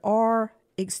 there are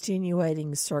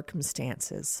extenuating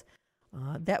circumstances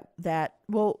that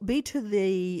will be to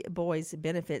the boy's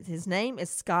benefit. His name is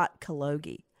Scott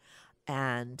Kalogi,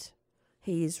 and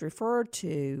he's referred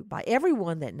to by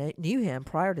everyone that knew him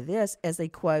prior to this as a,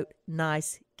 quote,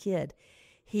 nice kid.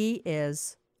 He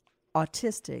is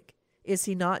autistic. Is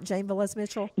he not, Jane Velez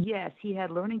Mitchell? Yes, he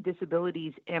had learning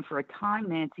disabilities, and for a time,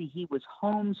 Nancy, he was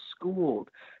homeschooled.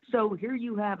 So here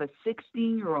you have a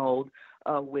 16-year-old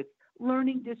with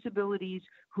learning disabilities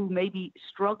who may be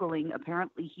struggling.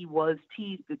 Apparently, he was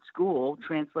teased at school,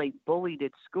 translate bullied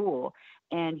at school,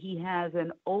 and he has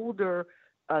an older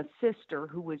sister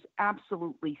who is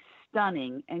absolutely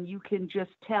stunning, and you can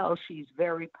just tell she's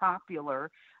very popular.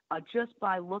 Just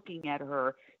by looking at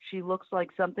her, she looks like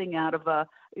something out of a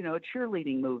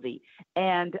cheerleading movie.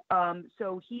 And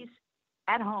so he's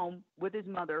at home with his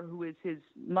mother, who is his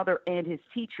mother and his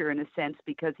teacher in a sense,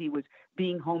 because he was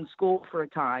being homeschooled for a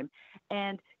time.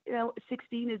 And,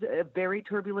 16 is a very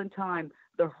turbulent time.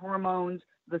 The hormones,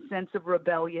 the sense of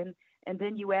rebellion, and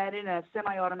then you add in a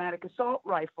semi-automatic assault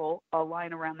rifle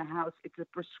lying around the house. It's a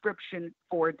prescription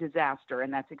for disaster,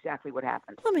 and that's exactly what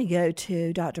happened. Let me go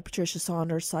to Dr. Patricia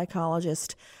Saunders,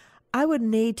 psychologist. I would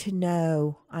need to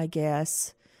know, I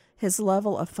guess, his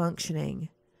level of functioning.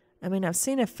 I mean, I've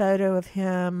seen a photo of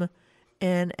him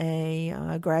in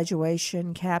a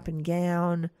graduation cap and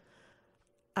gown.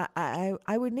 I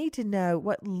would need to know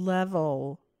what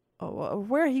level,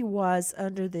 where he was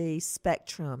under the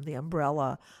spectrum, the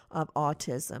umbrella of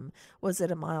autism. Was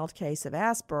it a mild case of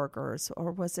Asperger's,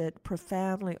 or was it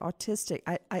profoundly autistic?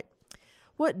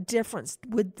 What difference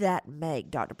would that make,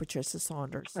 Dr. Patricia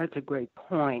Saunders? That's a great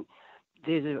point.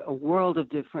 There's a world of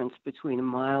difference between a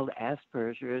mild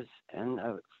Asperger's and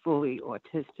a fully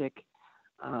autistic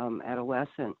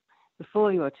adolescent. The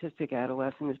fully autistic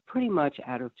adolescent is pretty much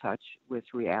out of touch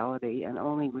with reality and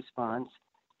only responds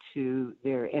to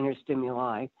their inner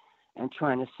stimuli and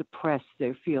trying to suppress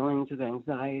their feelings of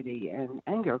anxiety and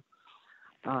anger.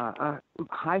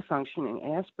 High-functioning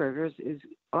Asperger's is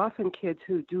often kids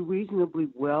who do reasonably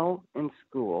well in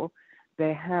school.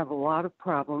 They have a lot of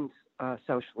problems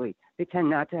socially. They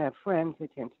tend not to have friends. They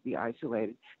tend to be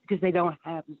isolated because they don't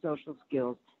have the social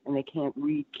skills and they can't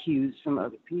read cues from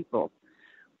other people.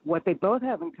 What they both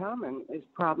have in common is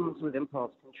problems with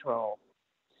impulse control.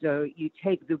 So you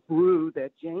take the brew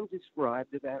that Jane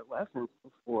described of adolescence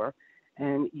before,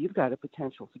 and you've got a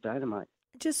potential for dynamite.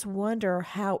 I just wonder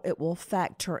how it will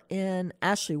factor in.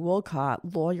 Ashley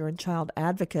Wilcott, lawyer and child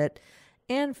advocate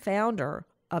and founder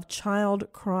of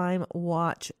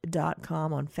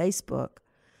ChildCrimeWatch.com on Facebook.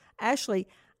 Ashley,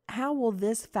 how will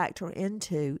this factor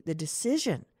into the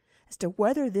decision as to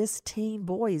whether this teen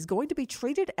boy is going to be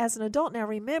treated as an adult? Now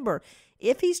remember,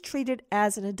 if he's treated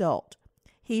as an adult,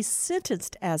 He's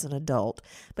sentenced as an adult,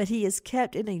 but he is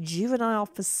kept in a juvenile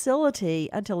facility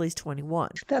until he's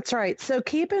 21. That's right. So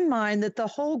keep in mind that the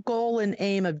whole goal and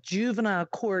aim of juvenile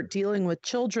court dealing with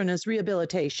children is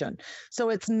rehabilitation. So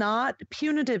it's not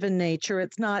punitive in nature.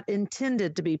 It's not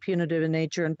intended to be punitive in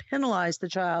nature and penalize the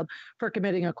child for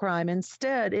committing a crime.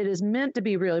 Instead, it is meant to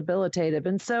be rehabilitative.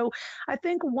 And so I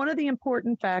think one of the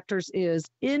important factors is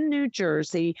in New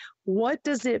Jersey, what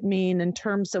does it mean in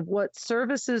terms of what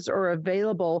services are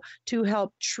available to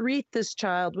help treat this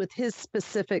child with his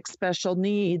specific special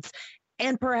needs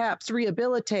and perhaps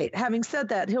rehabilitate? Having said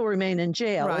that, he'll remain in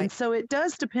jail. Right. And so it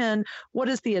does depend, what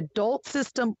does the adult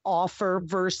system offer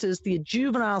versus the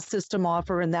juvenile system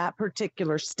offer in that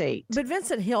particular state? But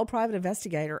Vincent Hill, private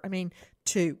investigator, I mean,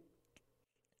 to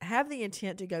have the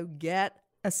intent to go get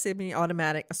a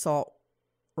semi-automatic assault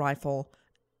rifle,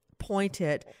 point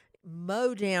it,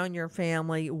 mow down your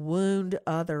family, wound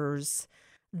others,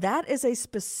 that is a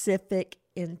specific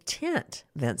intent,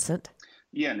 Vincent.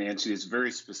 Yeah, Nancy, it's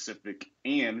very specific.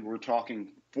 And we're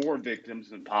talking 4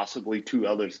 victims and possibly 2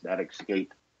 others that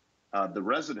escaped the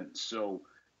residence. So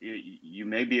you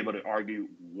may be able to argue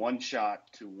one shot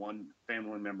to one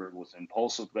family member was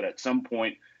impulsive, but at some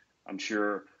point, I'm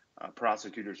sure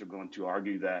prosecutors are going to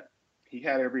argue that he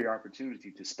had every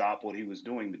opportunity to stop what he was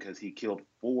doing because he killed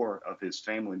 4 of his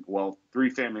family, 3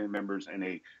 family members and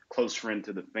a close friend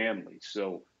to the family.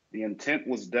 So the intent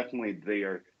was definitely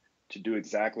there to do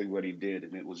exactly what he did,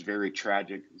 and it was very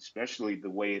tragic, especially the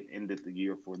way it ended the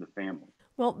year for the family.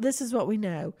 Well, this is what we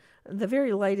know. The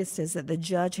very latest is that the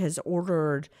judge has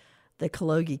ordered the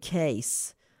Kalogi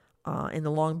case in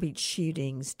the Long Beach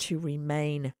shootings to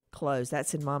remain closed.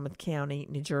 That's in Monmouth County,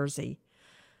 New Jersey.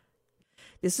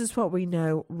 This is what we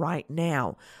know right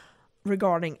now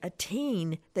regarding a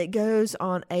teen that goes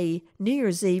on a New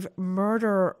Year's Eve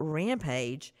murder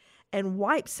rampage and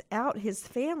wipes out his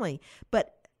family.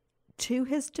 But to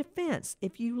his defense,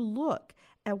 if you look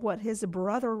at what his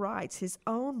brother writes, his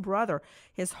own brother,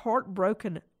 his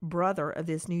heartbroken brother of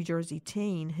this New Jersey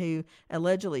teen who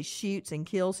allegedly shoots and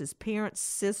kills his parents,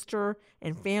 sister,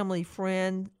 and family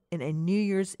friend in a New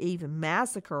Year's Eve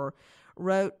massacre,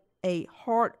 wrote a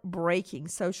heartbreaking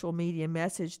social media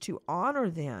message to honor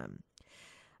them.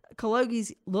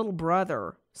 Kalogi's little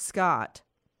brother, Scott,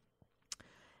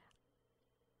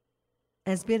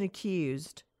 has been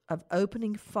accused of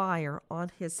opening fire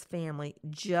on his family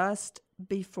just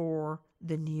before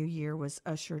the new year was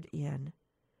ushered in.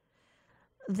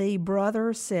 The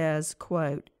brother says,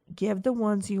 quote, "Give the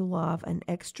ones you love an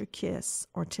extra kiss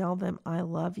or tell them I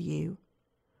love you."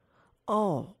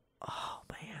 Oh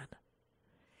man.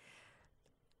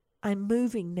 I'm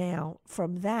moving now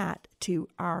from that to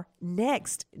our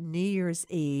next New Year's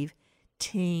Eve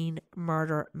teen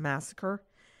murder massacre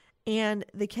and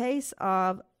the case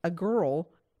of a girl,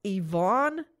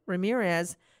 Yvonne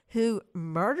Ramirez, who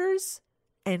murders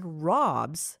and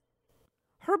robs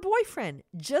her boyfriend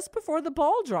just before the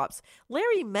ball drops.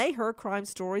 Larry Maher, Crime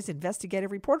Stories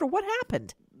investigative reporter, what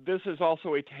happened? This is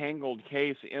also a tangled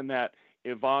case in that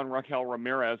Yvonne Raquel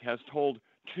Ramirez has told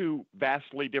 2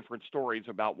 vastly different stories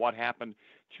about what happened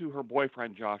to her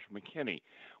boyfriend, Josh McKinney.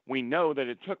 We know that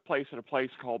it took place at a place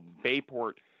called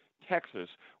Bayport, Texas,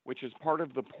 which is part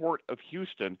of the Port of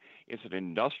Houston. It's an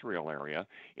industrial area.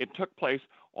 It took place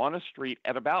on a street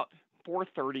at about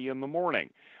 4:30 in the morning.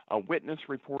 A witness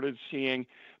reported seeing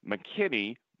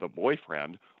McKinney, the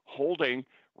boyfriend, holding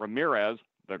Ramirez,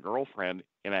 the girlfriend,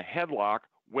 in a headlock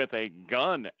with a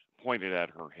gun pointed at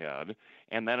her head,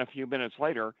 and then a few minutes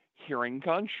later, hearing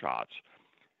gunshots.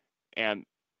 And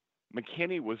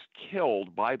McKinney was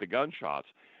killed by the gunshots.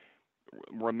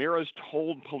 Ramirez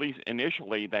told police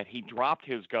initially that he dropped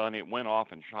his gun, it went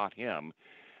off and shot him.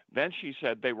 Then she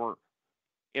said they were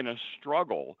in a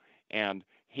struggle and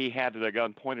he had the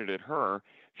gun pointed at her.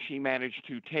 She managed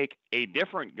to take a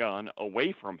different gun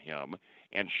away from him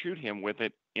and shoot him with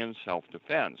it in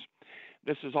self-defense.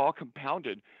 This is all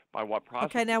compounded by what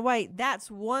Okay, now wait,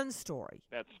 that's one story.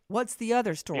 What's the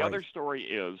other story? The other story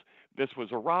is this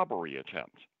was a robbery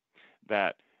attempt,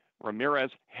 that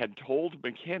Ramirez had told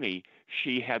McKinney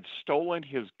she had stolen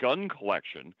his gun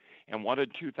collection and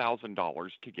wanted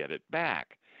 $2,000 to get it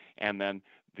back. And then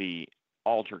the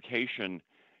altercation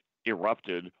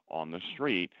erupted on the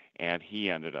street, and he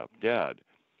ended up dead.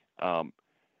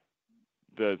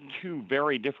 The 2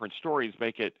 very different stories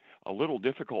make it a little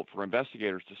difficult for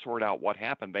investigators to sort out what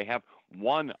happened. They have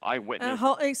one eyewitness.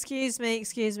 Excuse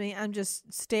me. I'm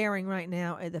just staring right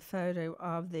now at the photo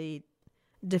of the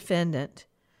defendant,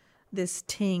 this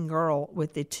teen girl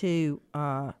with the 2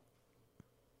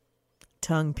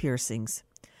 tongue piercings.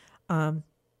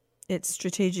 It's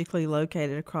strategically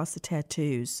located across the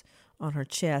tattoos on her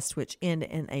chest, which end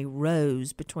in a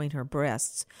rose between her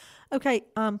breasts. Okay,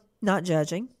 not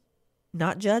judging.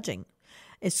 Not judging.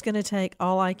 It's going to take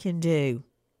All I Can Do,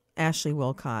 Ashley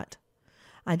Wilcott.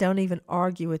 I don't even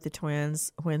argue with the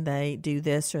twins when they do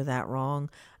this or that wrong.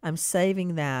 I'm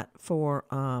saving that for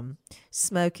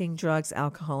smoking, drugs,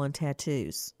 alcohol, and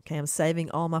tattoos. Okay, I'm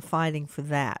saving all my fighting for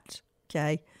that.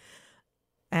 Okay,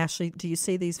 Ashley, do you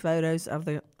see these photos of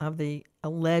the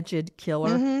alleged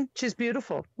killer? Mm-hmm. She's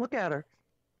beautiful. Look at her.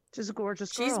 She's a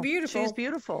gorgeous girl. She's beautiful. She's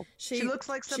beautiful. She looks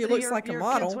like she somebody looks like a your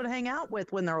model. kids would hang out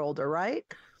with when they're older, right?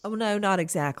 Oh no, not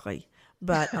exactly.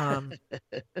 But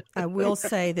I will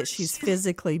say that she's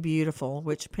physically beautiful,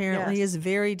 which apparently is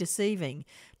very deceiving.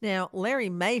 Now, Larry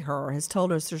Maher has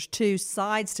told us there's two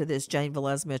sides to this, Jane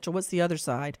Velez Mitchell. What's the other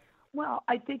side? Well,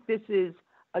 I think this is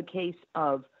a case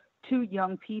of two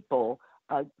young people.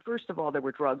 First of all, there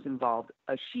were drugs involved.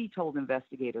 She told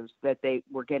investigators that they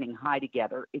were getting high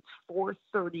together. It's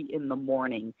 4:30 in the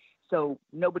morning, so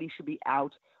nobody should be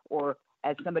out. Or,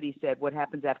 as somebody said, what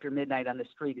happens after midnight on the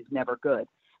street is never good.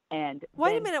 And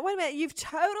wait a minute. You've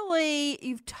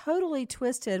totally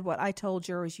twisted what I told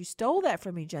juries. You stole that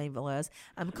from me, Jane Velez.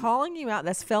 I'm calling you out.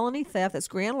 That's felony theft. That's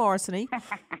grand larceny.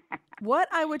 What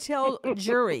I would tell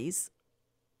juries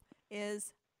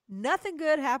is nothing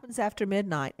good happens after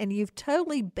midnight, and you've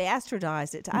totally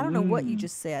bastardized it. I don't know what you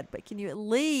just said, but can you at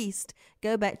least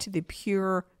go back to the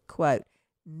pure quote?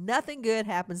 Nothing good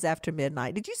happens after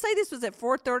midnight. Did you say this was at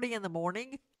 4:30 in the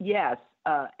morning? Yes,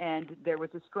 and there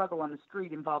was a struggle on the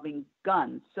street involving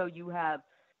guns. So you have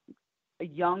a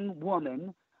young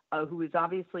woman who is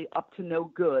obviously up to no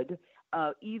good.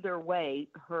 Either way,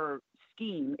 her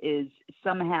scheme is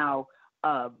somehow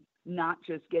not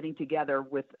just getting together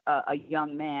with a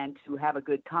young man to have a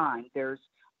good time. There's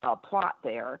a plot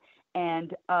there.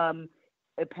 And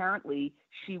apparently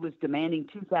she was demanding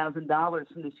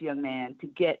 $2,000 from this young man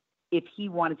if he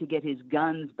wanted to get his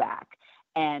guns back.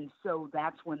 And so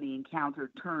that's when the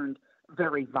encounter turned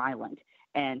very violent.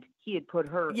 And he had put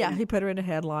her he put her in a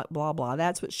headlock, blah, blah.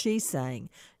 That's what she's saying.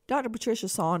 Dr. Patricia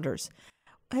Saunders,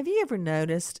 have you ever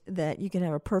noticed that you can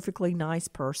have a perfectly nice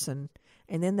person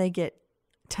and then they get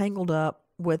tangled up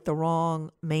with the wrong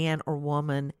man or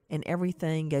woman and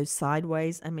everything goes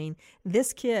sideways? I mean,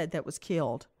 this kid that was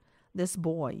killed, this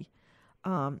boy,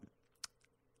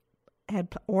 had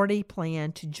already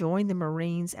planned to join the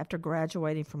Marines after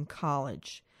graduating from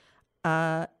college.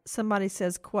 Somebody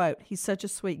says, quote, he's such a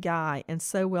sweet guy and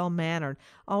so well-mannered,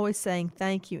 always saying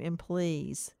thank you and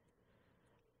please.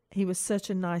 He was such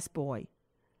a nice boy.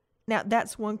 Now,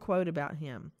 that's one quote about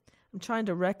him. I'm trying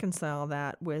to reconcile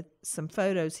that with some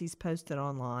photos he's posted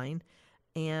online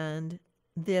and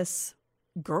this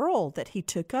girl that he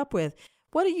took up with.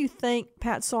 What do you think,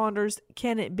 Pat Saunders?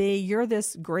 Can it be you're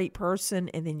this great person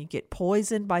and then you get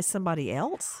poisoned by somebody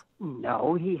else?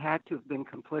 No, he had to have been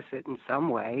complicit in some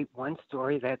way. One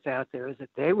story that's out there is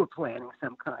that they were planning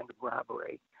some kind of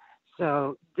robbery.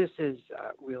 So this is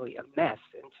really a mess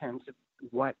in terms of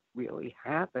what really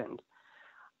happened.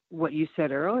 What you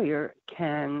said earlier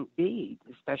can be,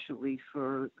 especially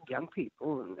for young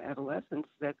people and adolescents,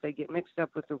 that they get mixed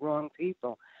up with the wrong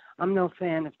people. I'm no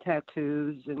fan of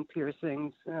tattoos and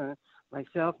piercings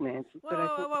myself, Nancy.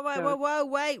 Whoa,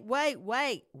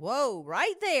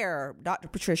 right there, Dr.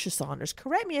 Patricia Saunders.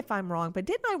 Correct me if I'm wrong, but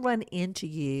didn't I run into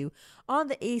you on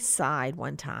the east side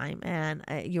one time, and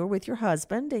you were with your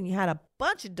husband, and you had a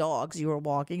bunch of dogs you were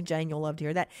walking? Jane, you'll love to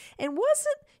hear that. And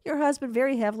wasn't your husband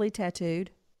very heavily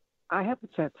tattooed? I have a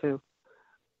tattoo,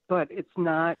 but it's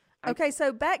not. Okay,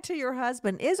 so back to your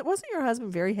husband. Wasn't your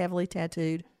husband very heavily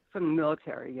tattooed? From the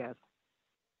military, yes.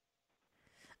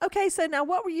 Okay, so now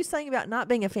what were you saying about not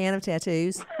being a fan of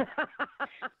tattoos?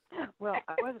 Well,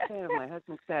 I was a fan of my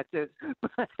husband's tattoos.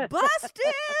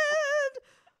 Busted!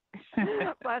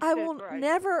 I will right.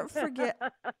 never forget.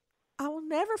 I will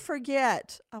never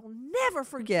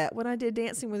forget when I did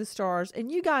Dancing with the Stars.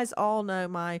 And you guys all know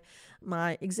my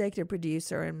executive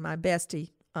producer and my bestie,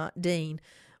 Dean,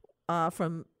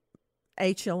 from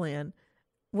HLN,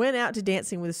 went out to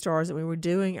Dancing with the Stars, and we were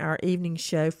doing our evening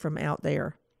show from out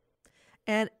there.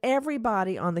 And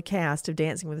everybody on the cast of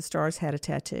Dancing with the Stars had a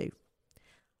tattoo.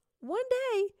 One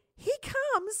day, he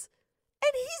comes,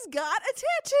 and he's got a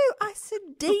tattoo. I said,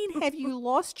 Dean, have you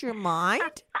lost your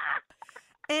mind?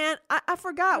 And I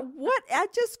forgot what, I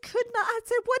just could not, I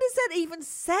said, what does that even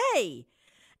say?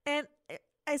 And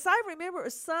as I remember, it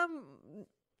was some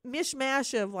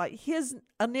mishmash of like his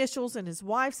initials and his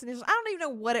wife's initials. I don't even know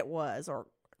what it was, or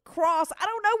cross. I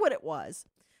don't know what it was.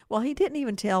 Well, he didn't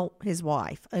even tell his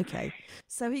wife. Okay.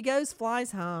 So he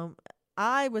flies home,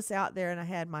 I was out there and I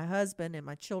had my husband and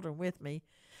my children with me.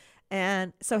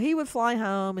 And so he would fly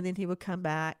home and then he would come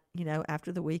back,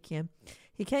 after the weekend.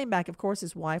 He came back. Of course,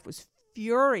 his wife was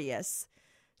furious.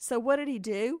 So what did he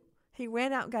do? He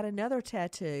ran out and got another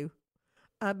tattoo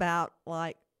about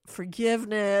like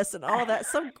forgiveness and all that.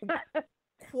 Some quote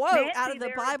Nancy, out of the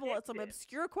they're Bible, addictive. some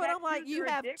obscure quote. I'm like, Tattoos you are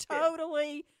have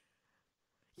addictive.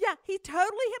 he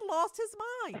totally had lost his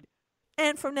mind.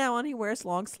 And from now on, he wears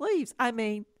long sleeves. I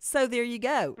mean, so there you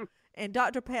go. And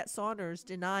Dr. Pat Saunders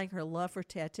denying her love for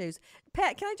tattoos.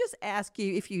 Pat, can I just ask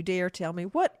you, if you dare tell me,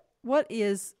 what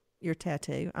is your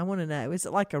tattoo? I want to know. Is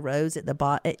it like a rose at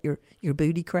the at your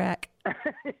booty crack?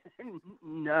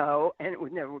 No, and it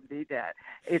would never be that.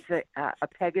 It's a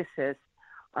Pegasus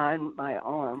on my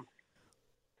arm,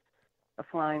 a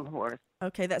flying horse.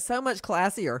 Okay, that's so much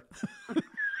classier.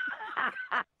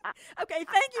 Okay,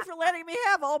 thank you for letting me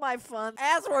have all my fun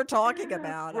as we're talking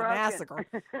about a massacre.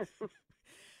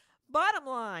 Bottom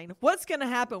line, what's going to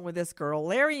happen with this girl,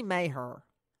 Larry Maher?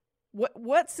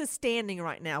 What's the standing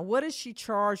right now? What is she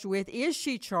charged with? Is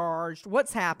she charged?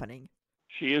 What's happening?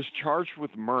 She is charged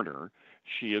with murder.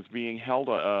 She is being held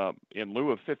in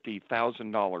lieu of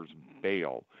 $50,000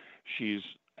 bail. She's,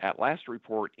 at last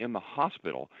report, in the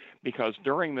hospital because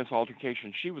during this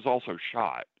altercation, she was also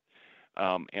shot.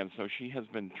 And so she has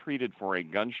been treated for a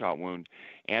gunshot wound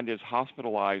and is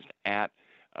hospitalized at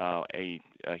a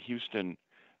Houston,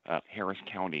 Harris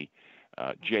County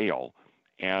jail.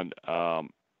 And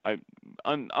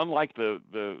unlike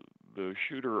the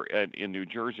shooter in New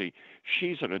Jersey,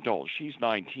 she's an adult. She's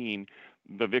 19.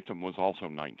 The victim was also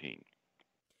 19.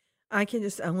 I can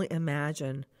just only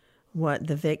imagine what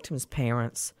the victim's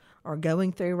parents are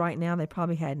going through right now. They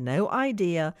probably had no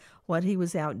idea what he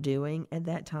was out doing at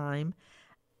that time.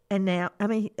 And now, I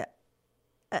mean,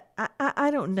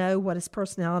 I don't know what his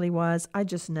personality was. I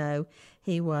just know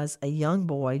he was a young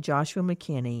boy, Joshua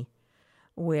McKinney,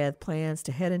 with plans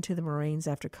to head into the Marines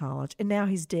after college. And now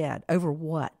he's dead. Over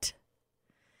what?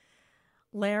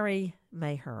 Larry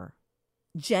Maher.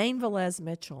 Jane Velez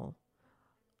Mitchell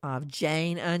of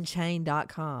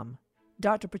JaneUnchained.com.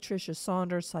 Dr. Patricia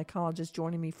Saunders, psychologist,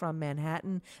 joining me from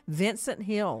Manhattan. Vincent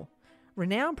Hill,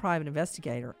 renowned private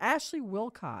investigator. Ashley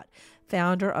Wilcott,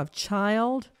 founder of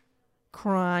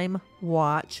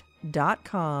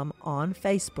ChildCrimeWatch.com on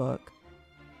Facebook.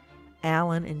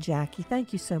 Alan and Jackie,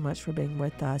 thank you so much for being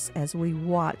with us as we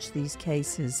watch these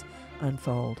cases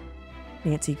unfold.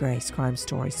 Nancy Grace, Crime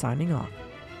Story, signing off.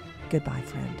 Goodbye,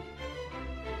 friend.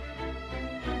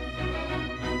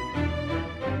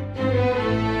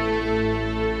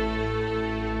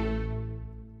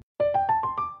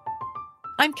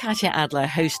 I'm Katya Adler,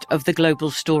 host of The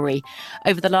Global Story.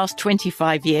 Over the last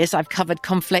 25 years, I've covered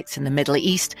conflicts in the Middle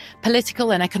East,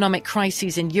 political and economic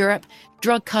crises in Europe,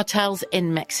 drug cartels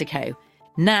in Mexico.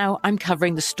 Now I'm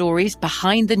covering the stories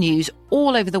behind the news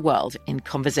all over the world in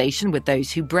conversation with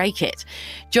those who break it.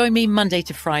 Join me Monday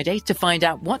to Friday to find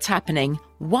out what's happening,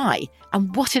 why,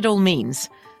 and what it all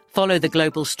means. Follow The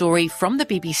Global Story from the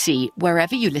BBC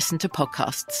wherever you listen to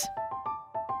podcasts.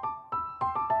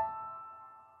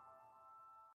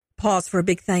 Pause for a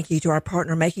big thank you to our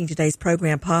partner making today's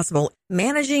program possible.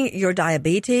 Managing your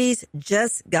diabetes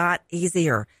just got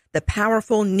easier. The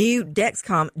powerful new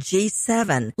Dexcom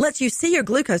G7 lets you see your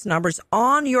glucose numbers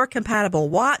on your compatible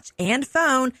watch and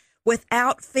phone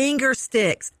without finger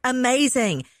sticks.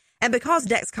 Amazing. And because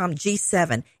Dexcom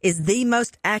G7 is the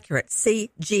most accurate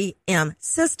CGM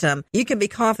system, you can be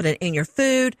confident in your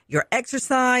food, your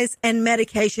exercise, and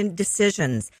medication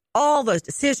decisions. All those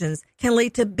decisions can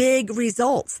lead to big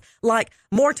results, like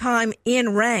more time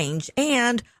in range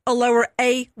and a lower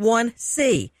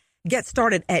A1C. Get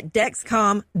started at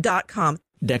Dexcom.com.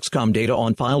 Dexcom data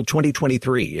on file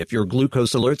 2023. If your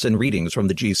glucose alerts and readings from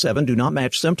the G7 do not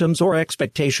match symptoms or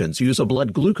expectations, use a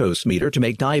blood glucose meter to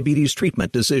make diabetes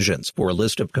treatment decisions. For a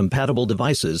list of compatible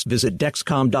devices, visit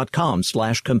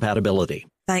Dexcom.com/compatibility.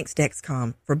 Thanks,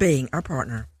 Dexcom, for being our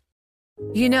partner.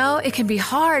 You know, it can be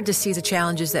hard to see the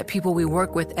challenges that people we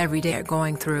work with every day are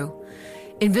going through.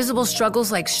 Invisible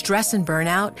struggles like stress and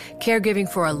burnout,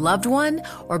 caregiving for a loved one,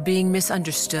 or being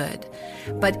misunderstood.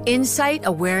 But insight,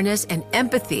 awareness, and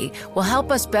empathy will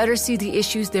help us better see the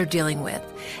issues they're dealing with.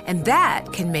 And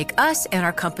that can make us and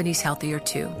our companies healthier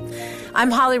too. I'm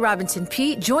Holly Robinson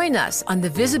Peete. Join us on The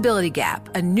Visibility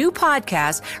Gap, a new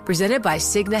podcast presented by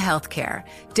Cigna Healthcare.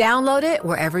 Download it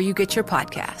wherever you get your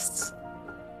podcasts.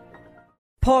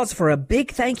 Pause for a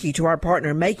big thank you to our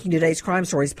partner making today's crime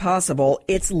stories possible.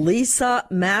 It's Leesa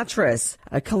Mattress,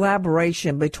 a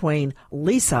collaboration between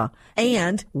Leesa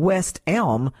and West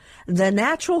Elm. The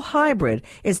natural hybrid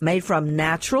is made from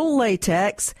natural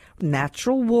latex,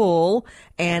 natural wool,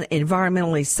 and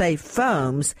environmentally safe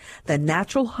foams. The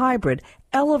natural hybrid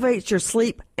elevates your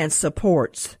sleep and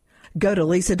supports. Go to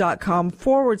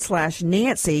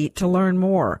leesa.com/Nancy to learn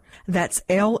more. That's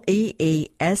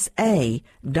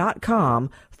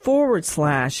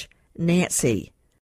LEESA.com/Nancy.